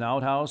to use an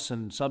outhouse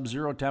in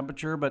sub-zero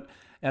temperature, but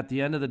at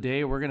the end of the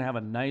day, we're going to have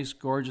a nice,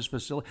 gorgeous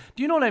facility.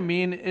 Do you know what I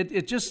mean?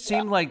 It just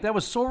seemed like that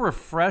was so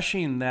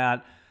refreshing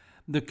that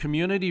the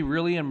community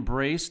really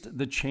embraced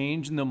the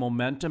change and the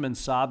momentum and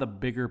saw the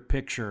bigger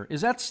picture.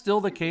 Is that still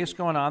the case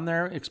going on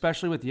there,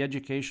 especially with the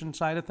education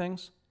side of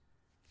things?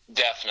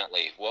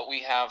 Definitely. What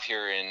we have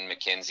here in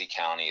McKenzie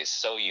County is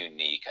so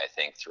unique, I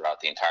think,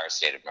 throughout the entire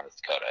state of North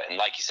Dakota. And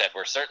like you said,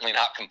 we're certainly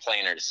not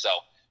complainers. So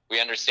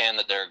we understand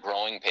that there are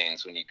growing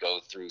pains when you go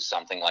through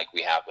something like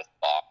we have with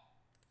Bob.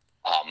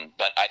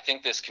 But I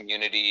think this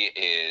community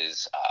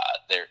is,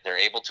 they're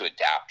able to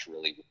adapt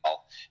really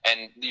well.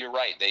 And you're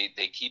right,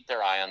 they keep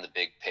their eye on the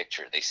big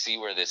picture. They see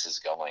where this is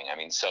going. I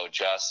mean, so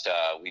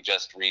we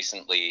just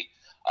recently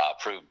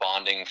approved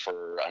bonding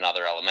for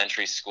another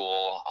elementary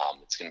school.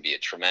 It's going to be a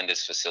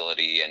tremendous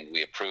facility, and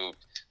we approved,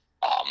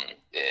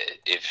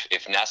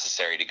 if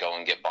necessary, to go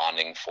and get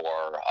bonding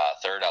for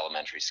a third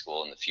elementary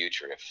school in the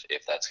future,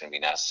 if that's going to be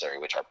necessary,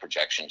 which our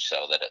projections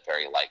show that it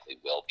very likely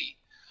will be.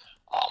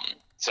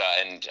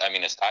 And I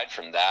mean, aside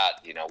from that,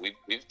 you know,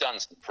 we've done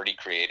some pretty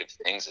creative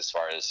things as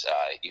far as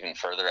even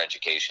further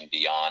education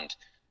beyond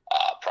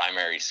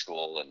primary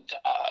school and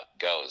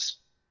goes.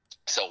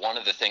 So one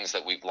of the things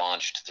that we've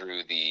launched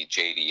through the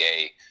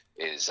JDA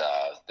is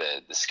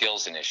the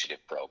Skills Initiative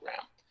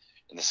program.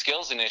 And the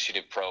Skills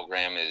Initiative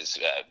program is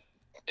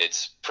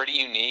it's pretty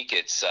unique.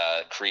 It's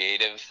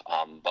creative,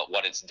 but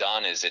what it's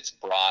done is it's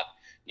brought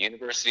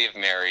University of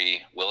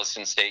Mary,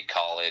 Williston State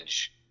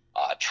College,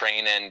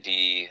 Train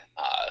ND,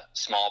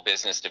 Small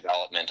Business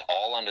Development,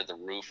 all under the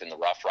roof in the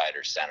Rough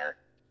Rider Center.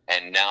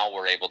 And now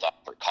we're able to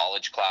offer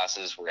college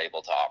classes, we're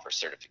able to offer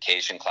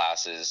certification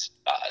classes,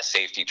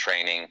 safety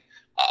training,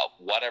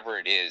 whatever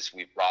it is.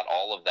 We've brought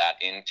all of that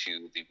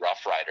into the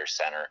Rough Rider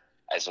Center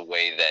as a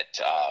way that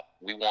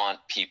we want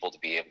people to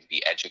be able to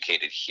be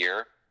educated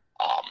here,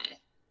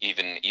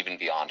 even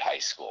beyond high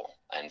school.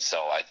 And so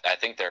I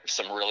think there are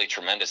some really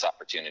tremendous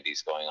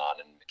opportunities going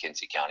on in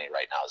McKenzie County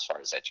right now as far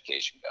as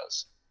education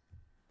goes.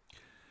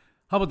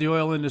 How about the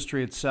oil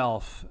industry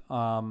itself?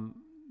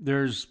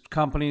 There's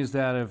companies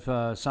that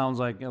have, sounds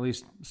like at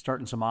least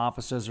starting some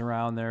offices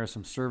around there,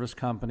 some service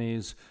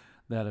companies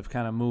that have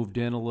kind of moved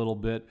in a little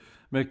bit.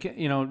 But,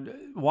 you know,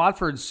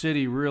 Watford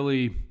City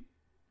really,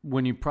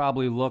 when you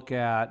probably look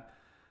at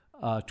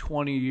a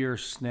 20-year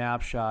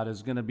snapshot,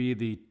 is going to be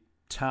the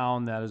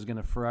town that is going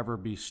to forever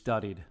be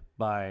studied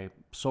by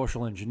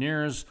social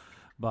engineers,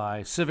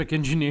 by civic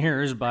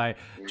engineers, by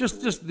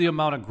just the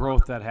amount of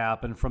growth that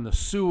happened from the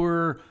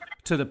sewer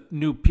to the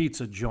new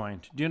pizza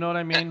joint. Do you know what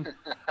I mean?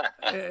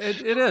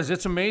 It is.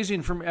 It's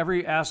amazing from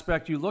every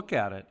aspect you look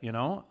at it, you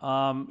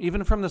know,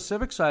 even from the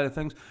civic side of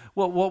things.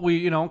 What we,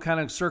 you know, kind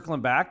of circling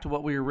back to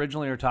what we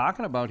originally are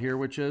talking about here,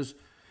 which is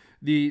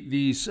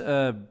these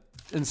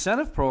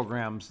incentive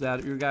programs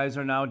that you guys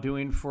are now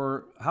doing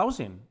for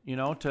housing, you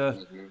know,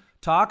 to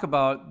talk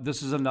about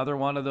this is another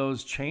one of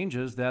those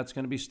changes that's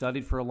going to be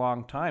studied for a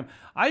long time.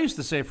 I used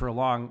to say for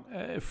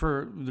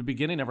the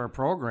beginning of our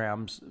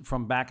programs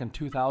from back in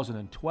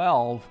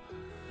 2012.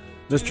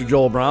 Mr.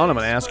 Joel Brown, I'm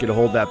going to ask you to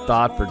hold that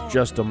thought for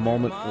just a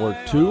moment or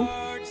two.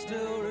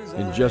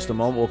 In just a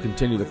moment, we'll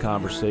continue the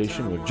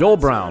conversation with Joel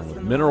Brown with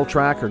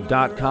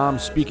MineralTracker.com,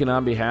 speaking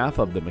on behalf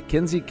of the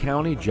McKenzie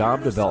County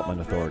Job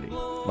Development Authority.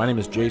 My name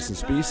is Jason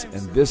Spees,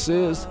 and this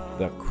is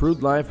the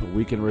Crude Life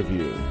Week in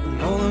Review.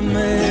 All the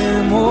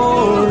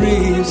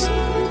memories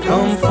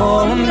come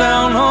falling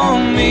down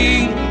on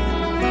me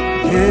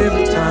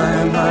every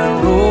time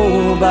I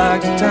roll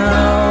back to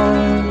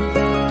town.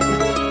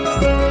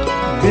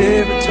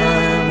 Every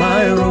time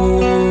I roll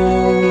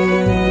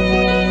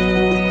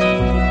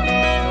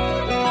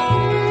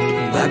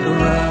back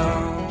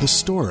around.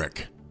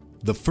 Historic.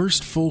 The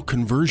first full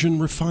conversion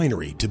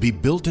refinery to be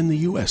built in the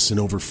U.S. in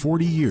over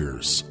 40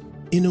 years.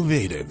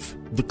 Innovative.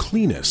 The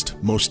cleanest,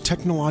 most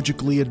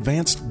technologically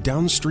advanced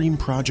downstream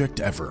project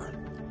ever.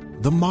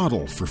 The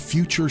model for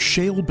future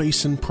shale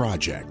basin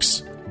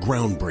projects.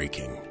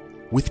 Groundbreaking.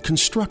 With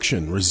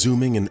construction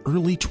resuming in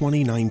early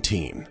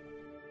 2019.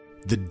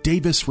 The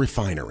Davis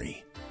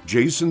Refinery.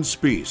 Jason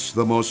Spees,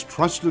 the most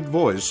trusted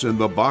voice in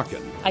the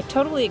Bakken. I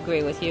totally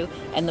agree with you,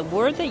 and the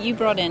word that you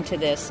brought into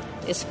this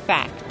is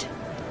fact.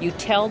 You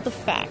tell the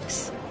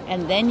facts,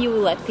 and then you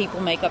let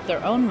people make up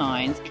their own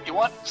minds. You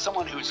want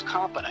someone who's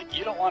competent.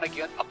 You don't want to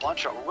get a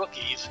bunch of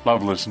rookies.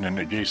 Love listening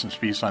to Jason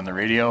Spees on the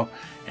radio,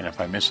 and if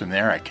I miss him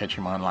there, I catch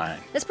him online.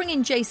 Let's bring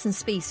in Jason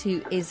Spees,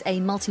 who is a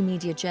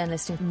multimedia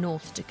journalist in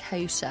North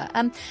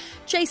Dakota.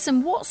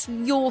 Jason, what's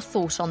your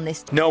thought on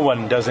this? No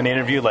one does an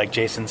interview like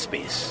Jason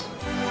Spees.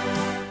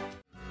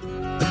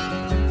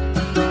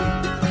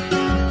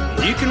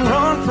 You can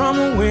run from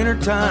the winter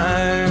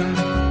time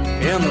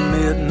in the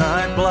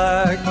midnight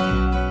black.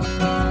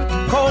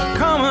 Cold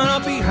coming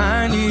up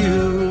behind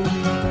you,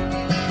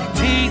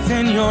 teeth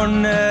in your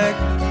neck.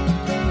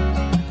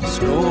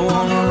 Snow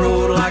on the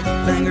road like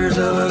the fingers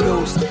of a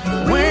ghost.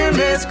 Wind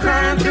is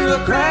crying through a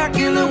crack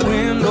in the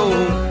window.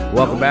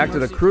 Welcome back to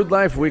the Crude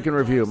Life Week in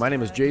Review. My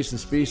name is Jason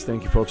Spees.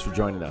 Thank you, folks, for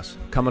joining us.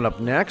 Coming up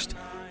next,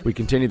 we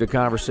continue the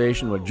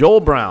conversation with Joel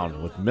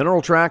Brown with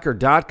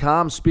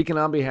MineralTracker.com, speaking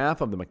on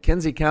behalf of the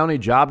McKenzie County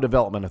Job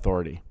Development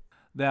Authority.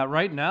 That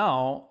right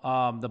now,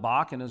 the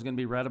Bakken is going to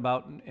be read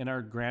about in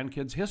our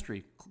grandkids'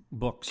 history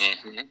books.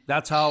 Mm-hmm.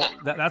 That's how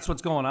that's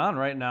what's going on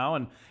right now,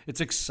 and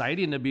it's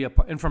exciting to be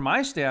and from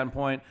my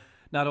standpoint,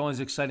 not only is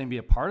it exciting to be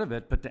a part of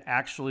it, but to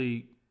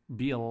actually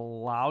be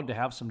allowed to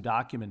have some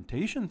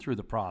documentation through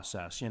the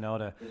process,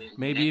 to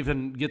maybe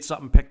even get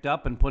something picked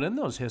up and put in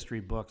those history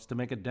books to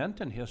make a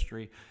dent in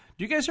history.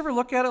 Do you guys ever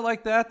look at it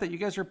like that you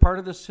guys are part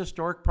of this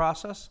historic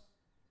process?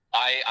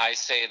 I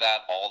say that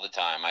all the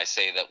time. I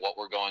say that what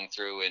we're going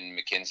through in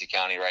McKenzie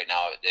County right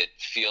now, it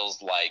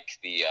feels like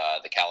the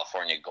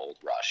California gold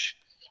rush.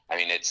 I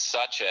mean, it's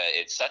such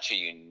a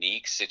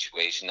unique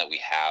situation that we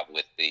have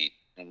with the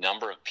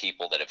number of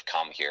people that have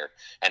come here,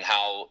 and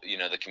how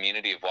the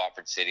community of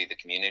Watford City, the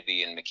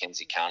community in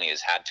McKenzie County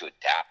has had to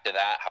adapt to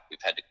that, how we've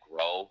had to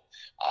grow,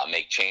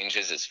 make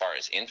changes as far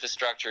as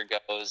infrastructure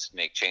goes,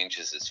 make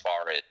changes as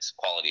far as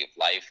quality of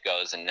life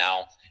goes, and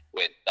now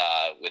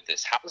with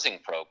this housing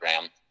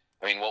program,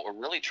 I mean, what we're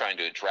really trying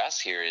to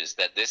address here is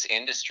that this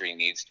industry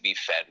needs to be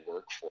fed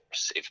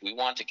workforce. If we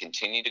want to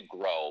continue to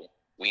grow,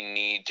 we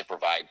need to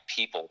provide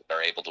people that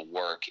are able to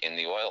work in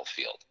the oil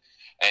field.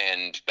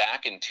 And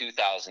back in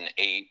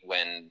 2008,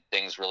 when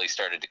things really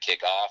started to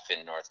kick off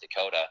in North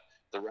Dakota,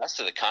 the rest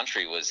of the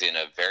country was in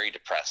a very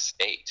depressed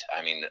state.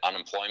 I mean,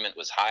 unemployment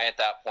was high at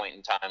that point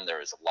in time. There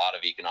was a lot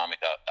of economic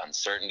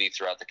uncertainty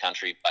throughout the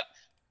country, but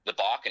the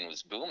Bakken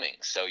was booming.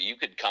 So you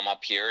could come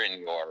up here in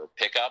your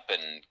pickup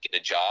and get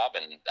a job,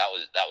 and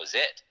that was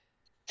it.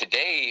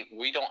 Today,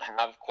 we don't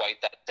have quite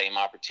that same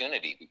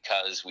opportunity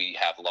because we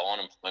have low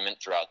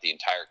unemployment throughout the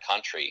entire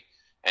country.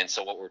 And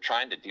so what we're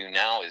trying to do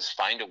now is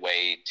find a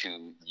way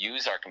to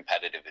use our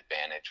competitive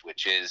advantage,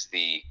 which is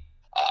the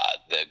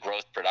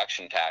gross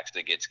production tax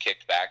that gets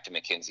kicked back to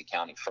McKenzie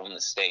County from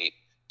the state,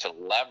 to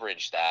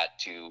leverage that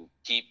to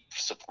keep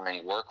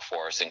supplying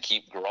workforce and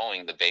keep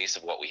growing the base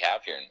of what we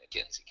have here in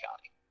McKenzie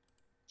County.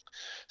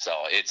 So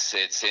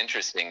it's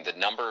interesting.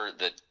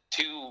 The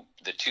two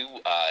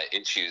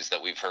issues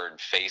that we've heard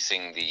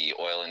facing the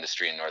oil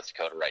industry in North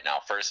Dakota right now.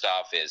 First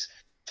off is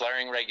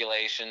flaring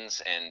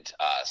regulations, and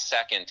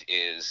second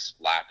is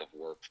lack of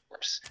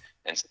workforce.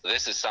 And so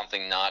this is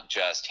something not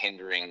just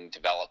hindering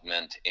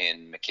development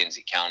in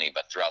McKenzie County,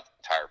 but throughout the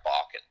entire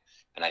Bakken.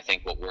 And I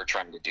think what we're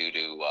trying to do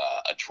to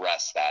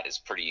address that is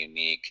pretty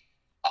unique,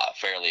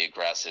 fairly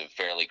aggressive,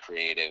 fairly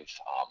creative.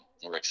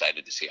 We're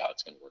excited to see how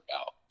it's going to work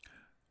out.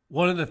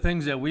 One of the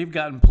things that we've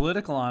gotten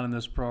political on in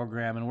this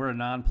program, and we're a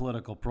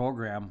non-political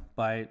program,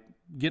 by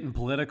getting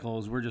political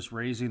is we're just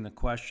raising the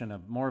question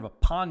of more of a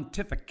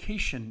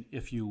pontification,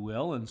 if you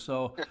will. And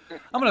so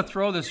I'm going to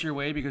throw this your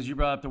way because you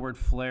brought up the word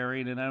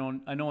flaring, and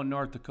I know in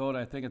North Dakota,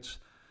 I think it's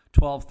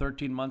 12,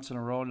 13 months in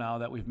a row now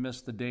that we've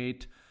missed the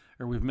date,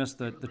 or we've missed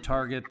the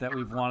target that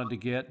we've wanted to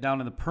get.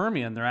 Down in the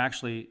Permian, they're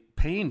actually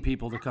paying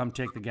people to come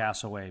take the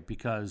gas away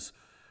because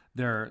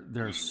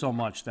there's so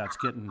much that's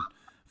getting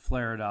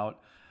flared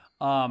out.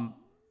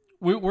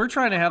 We're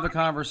trying to have the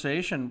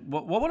conversation.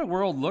 What would a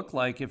world look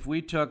like if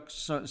we took,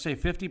 say,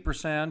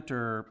 50%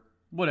 or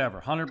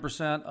whatever,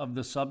 100% of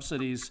the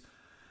subsidies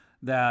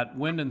that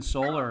wind and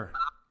solar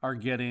are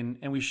getting,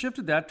 and we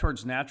shifted that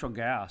towards natural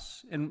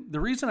gas? And the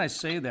reason I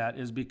say that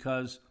is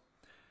because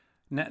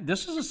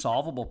this is a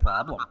solvable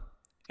problem.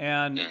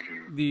 And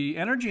the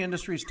energy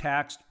industry is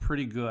taxed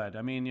pretty good.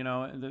 I mean,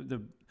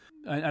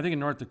 I think in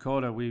North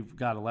Dakota, we've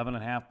got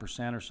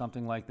 11.5% or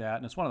something like that,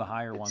 and it's one of the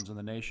higher ones in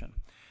the nation.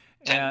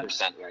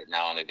 10% right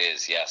now, and it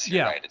is, yes,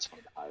 you're right. It's one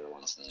of the higher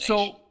ones in the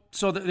nation.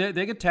 So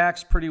they get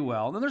taxed pretty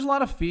well. And then there's a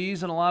lot of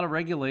fees and a lot of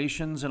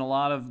regulations and a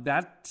lot of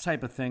that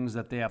type of things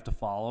that they have to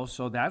follow.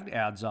 So that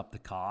adds up the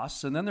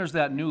costs. And then there's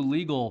that new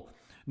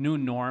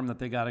norm that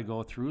they got to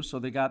go through. So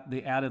they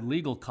added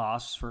legal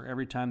costs for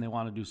every time they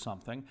want to do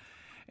something.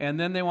 And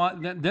then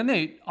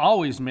they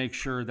always make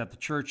sure that the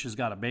church has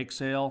got a bake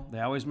sale.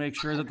 They always make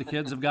sure that the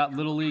kids have got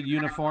Little League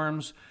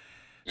uniforms.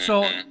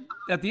 So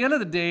at the end of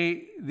the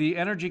day, the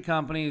energy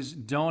companies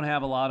don't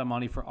have a lot of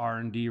money for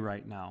R&D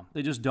right now.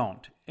 They just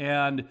don't.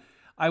 And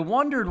I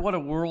wondered what a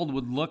world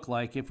would look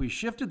like if we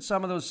shifted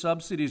some of those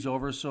subsidies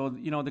over. So,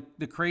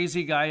 the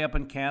crazy guy up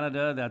in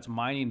Canada that's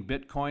mining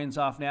bitcoins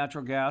off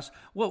natural gas,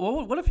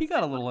 what if he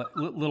got a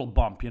little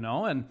bump,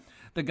 and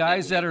the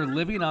guys that are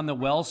living on the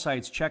well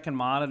sites checking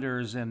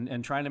monitors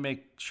and trying to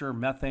make sure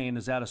methane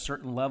is at a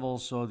certain level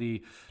so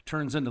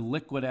turns into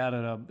liquid at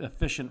an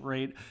efficient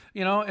rate,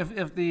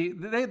 if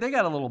they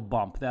got a little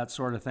bump, that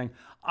sort of thing.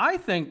 I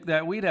think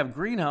that we'd have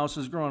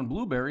greenhouses growing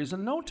blueberries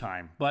in no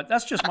time, but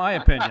that's just my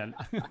opinion.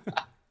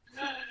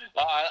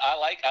 Well, I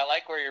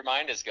like where your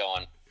mind is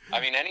going. I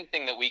mean,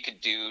 anything that we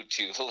could do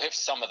to lift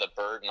some of the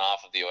burden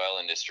off of the oil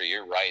industry,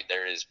 you're right.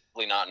 There is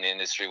probably not an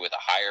industry with a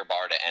higher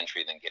bar to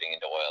entry than getting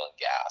into oil and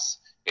gas,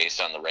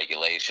 based on the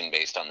regulation,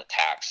 based on the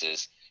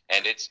taxes.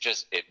 And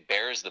it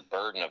bears the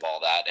burden of all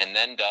that. And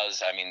then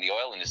the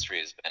oil industry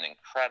has been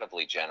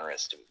incredibly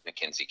generous to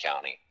McKenzie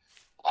County.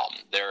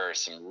 There are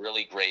some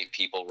really great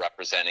people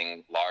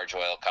representing large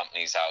oil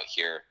companies out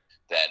here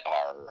that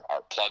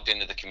are plugged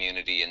into the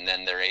community, and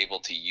then they're able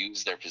to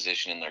use their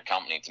position in their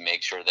company to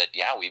make sure that,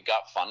 yeah, we've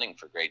got funding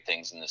for great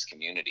things in this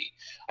community.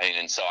 I mean,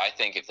 and so I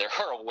think if there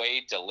were a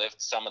way to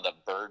lift some of the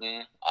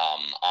burden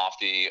off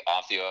the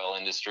oil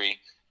industry,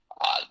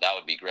 that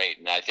would be great.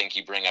 And I think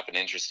you bring up an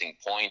interesting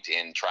point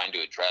in trying to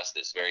address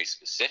this very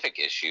specific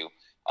issue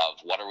of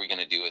what are we going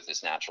to do with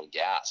this natural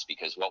gas?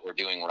 Because what we're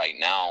doing right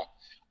now,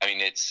 I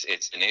mean, it's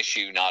an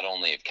issue not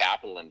only of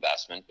capital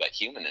investment, but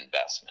human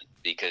investment,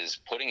 because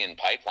putting in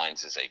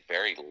pipelines is a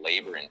very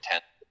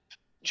labor-intensive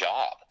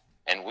job.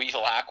 And we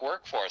lack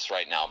workforce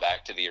right now,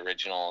 back to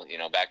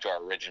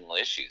our original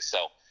issue.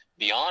 So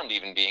beyond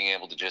even being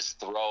able to just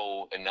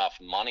throw enough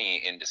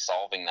money into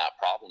solving that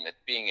problem, it's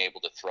being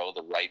able to throw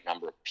the right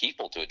number of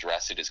people to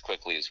address it as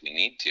quickly as we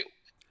need to.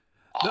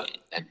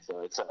 And so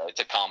it's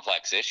a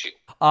complex issue.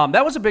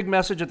 That was a big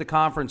message at the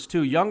conference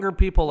too. Younger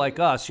people like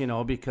us,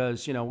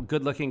 because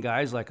good-looking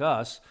guys like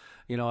us,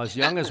 as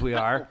young as we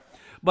are,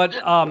 but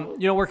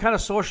we're kind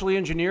of socially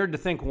engineered to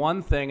think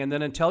one thing, and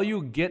then until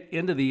you get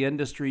into the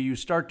industry, you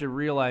start to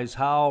realize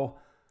how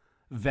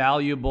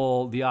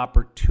valuable the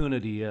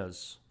opportunity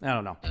is. I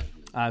don't know.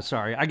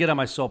 Sorry, I get on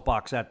my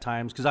soapbox at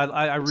times because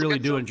I really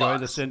do enjoy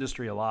this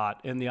industry a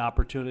lot and the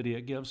opportunity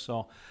it gives.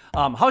 So,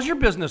 how's your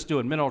business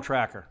doing, Mineral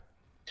Tracker?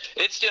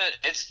 It's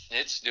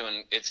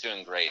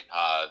doing great.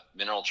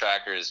 Mineral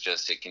Tracker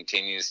it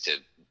continues to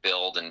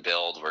build and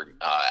build. We're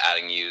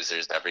adding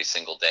users every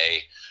single day.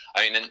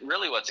 I mean, and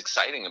really what's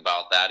exciting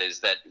about that is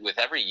that with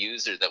every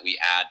user that we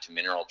add to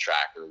Mineral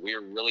Tracker,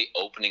 we're really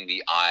opening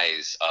the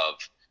eyes of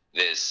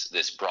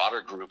this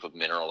broader group of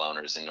mineral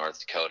owners in North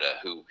Dakota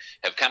who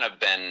have kind of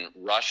been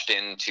rushed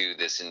into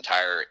this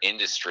entire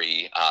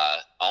industry,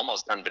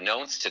 almost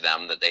unbeknownst to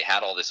them that they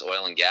had all this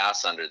oil and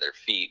gas under their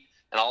feet.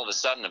 And all of a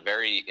sudden, a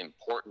very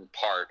important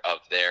part of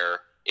their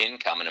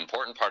income, an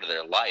important part of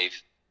their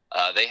life,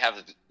 they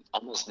have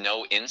almost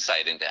no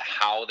insight into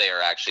how they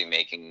are actually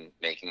making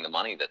the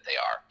money that they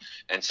are.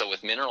 And so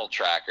with Mineral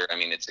Tracker, I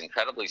mean, it's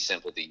incredibly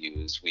simple to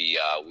use. We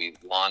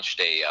launched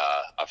a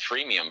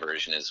freemium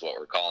version, is what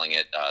we're calling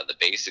it, the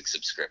basic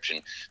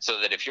subscription,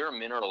 so that if you're a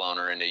mineral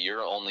owner and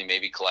you're only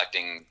maybe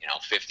collecting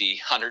 $50,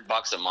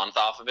 $100 a month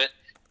off of it,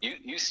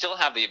 you still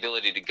have the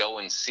ability to go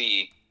and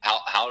see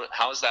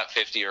how is that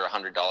 $50 or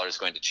 $100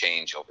 going to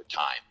change over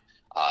time?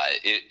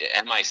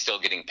 Am I still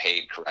getting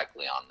paid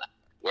correctly on that?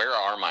 Where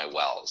are my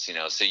wells?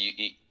 So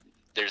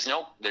there's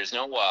no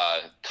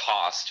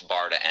cost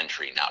bar to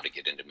entry now to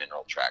get into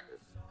Mineral Tracker.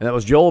 And that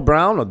was Joel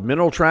Brown with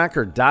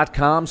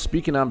MineralTracker.com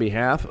speaking on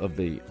behalf of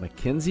the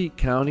McKenzie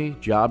County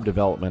Job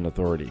Development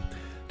Authority.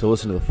 To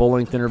listen to the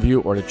full-length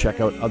interview or to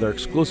check out other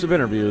exclusive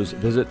interviews,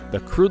 visit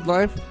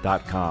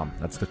thecrudelife.com.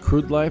 That's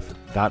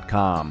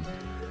thecrudelife.com.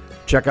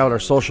 Check out our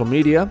social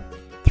media.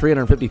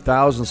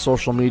 350,000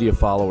 social media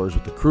followers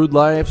with the Crude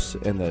Lifes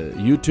and the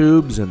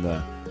YouTubes and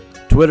the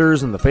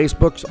Twitters and the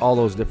Facebooks, all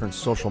those different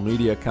social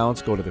media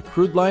accounts. Go to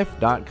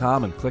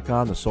thecrudelife.com and click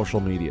on the social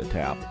media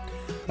tab.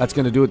 That's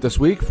going to do it this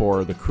week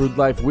for the Crude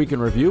Life Week in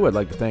Review. I'd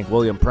like to thank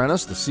William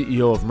Prentice, the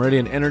CEO of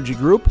Meridian Energy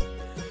Group,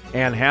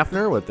 Ann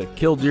Hafner with the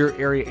Killdeer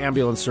Area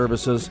Ambulance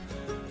Services,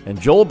 and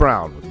Joel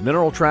Brown with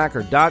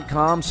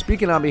MineralTracker.com,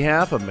 speaking on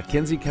behalf of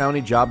McKenzie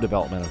County Job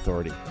Development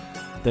Authority.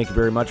 Thank you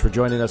very much for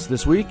joining us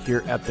this week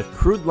here at the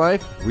Crude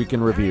Life Week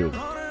in Review.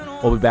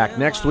 We'll be back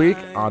next week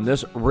on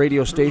this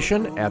radio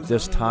station at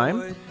this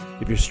time.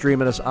 If you're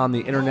streaming us on the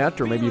internet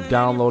or maybe you've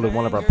downloaded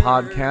one of our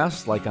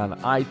podcasts like on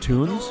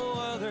iTunes,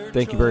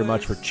 thank you very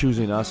much for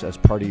choosing us as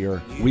part of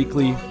your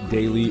weekly,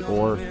 daily,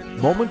 or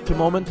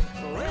moment-to-moment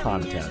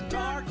content.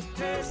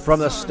 From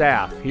the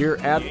staff here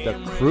at the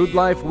Crude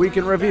Life Week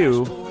in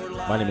Review,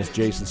 my name is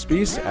Jason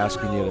Spees,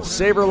 asking you to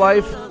savor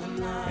life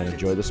and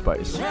enjoy the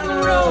spice.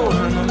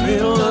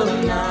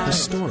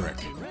 Historic.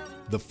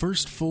 The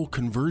first full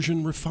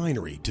conversion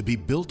refinery to be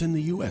built in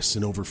the U.S.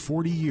 in over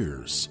 40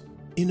 years.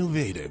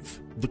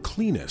 Innovative. The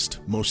cleanest,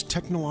 most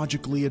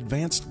technologically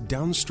advanced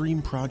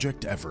downstream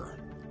project ever.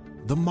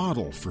 The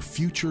model for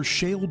future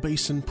shale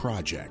basin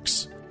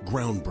projects.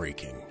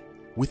 Groundbreaking.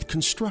 With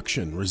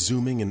construction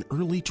resuming in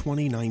early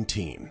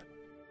 2019.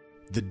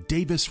 The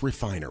Davis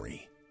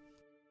Refinery.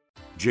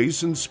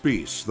 Jason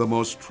Spees, the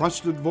most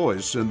trusted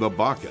voice in the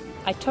Bakken.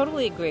 I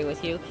totally agree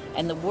with you,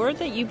 and the word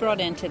that you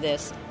brought into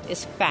this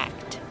is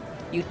fact.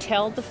 You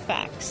tell the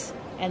facts,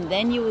 and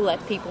then you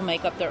let people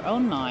make up their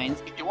own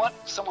minds. You want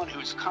someone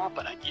who's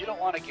competent. You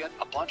don't want to get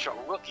a bunch of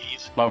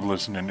rookies. Love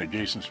listening to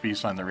Jason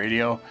Spees on the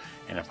radio,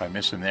 and if I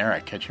miss him there, I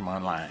catch him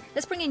online.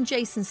 Let's bring in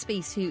Jason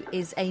Spees, who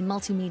is a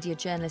multimedia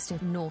journalist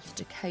in North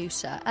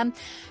Dakota.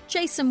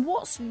 Jason,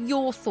 what's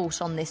your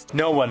thought on this?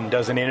 No one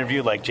does an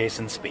interview like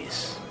Jason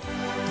Spees.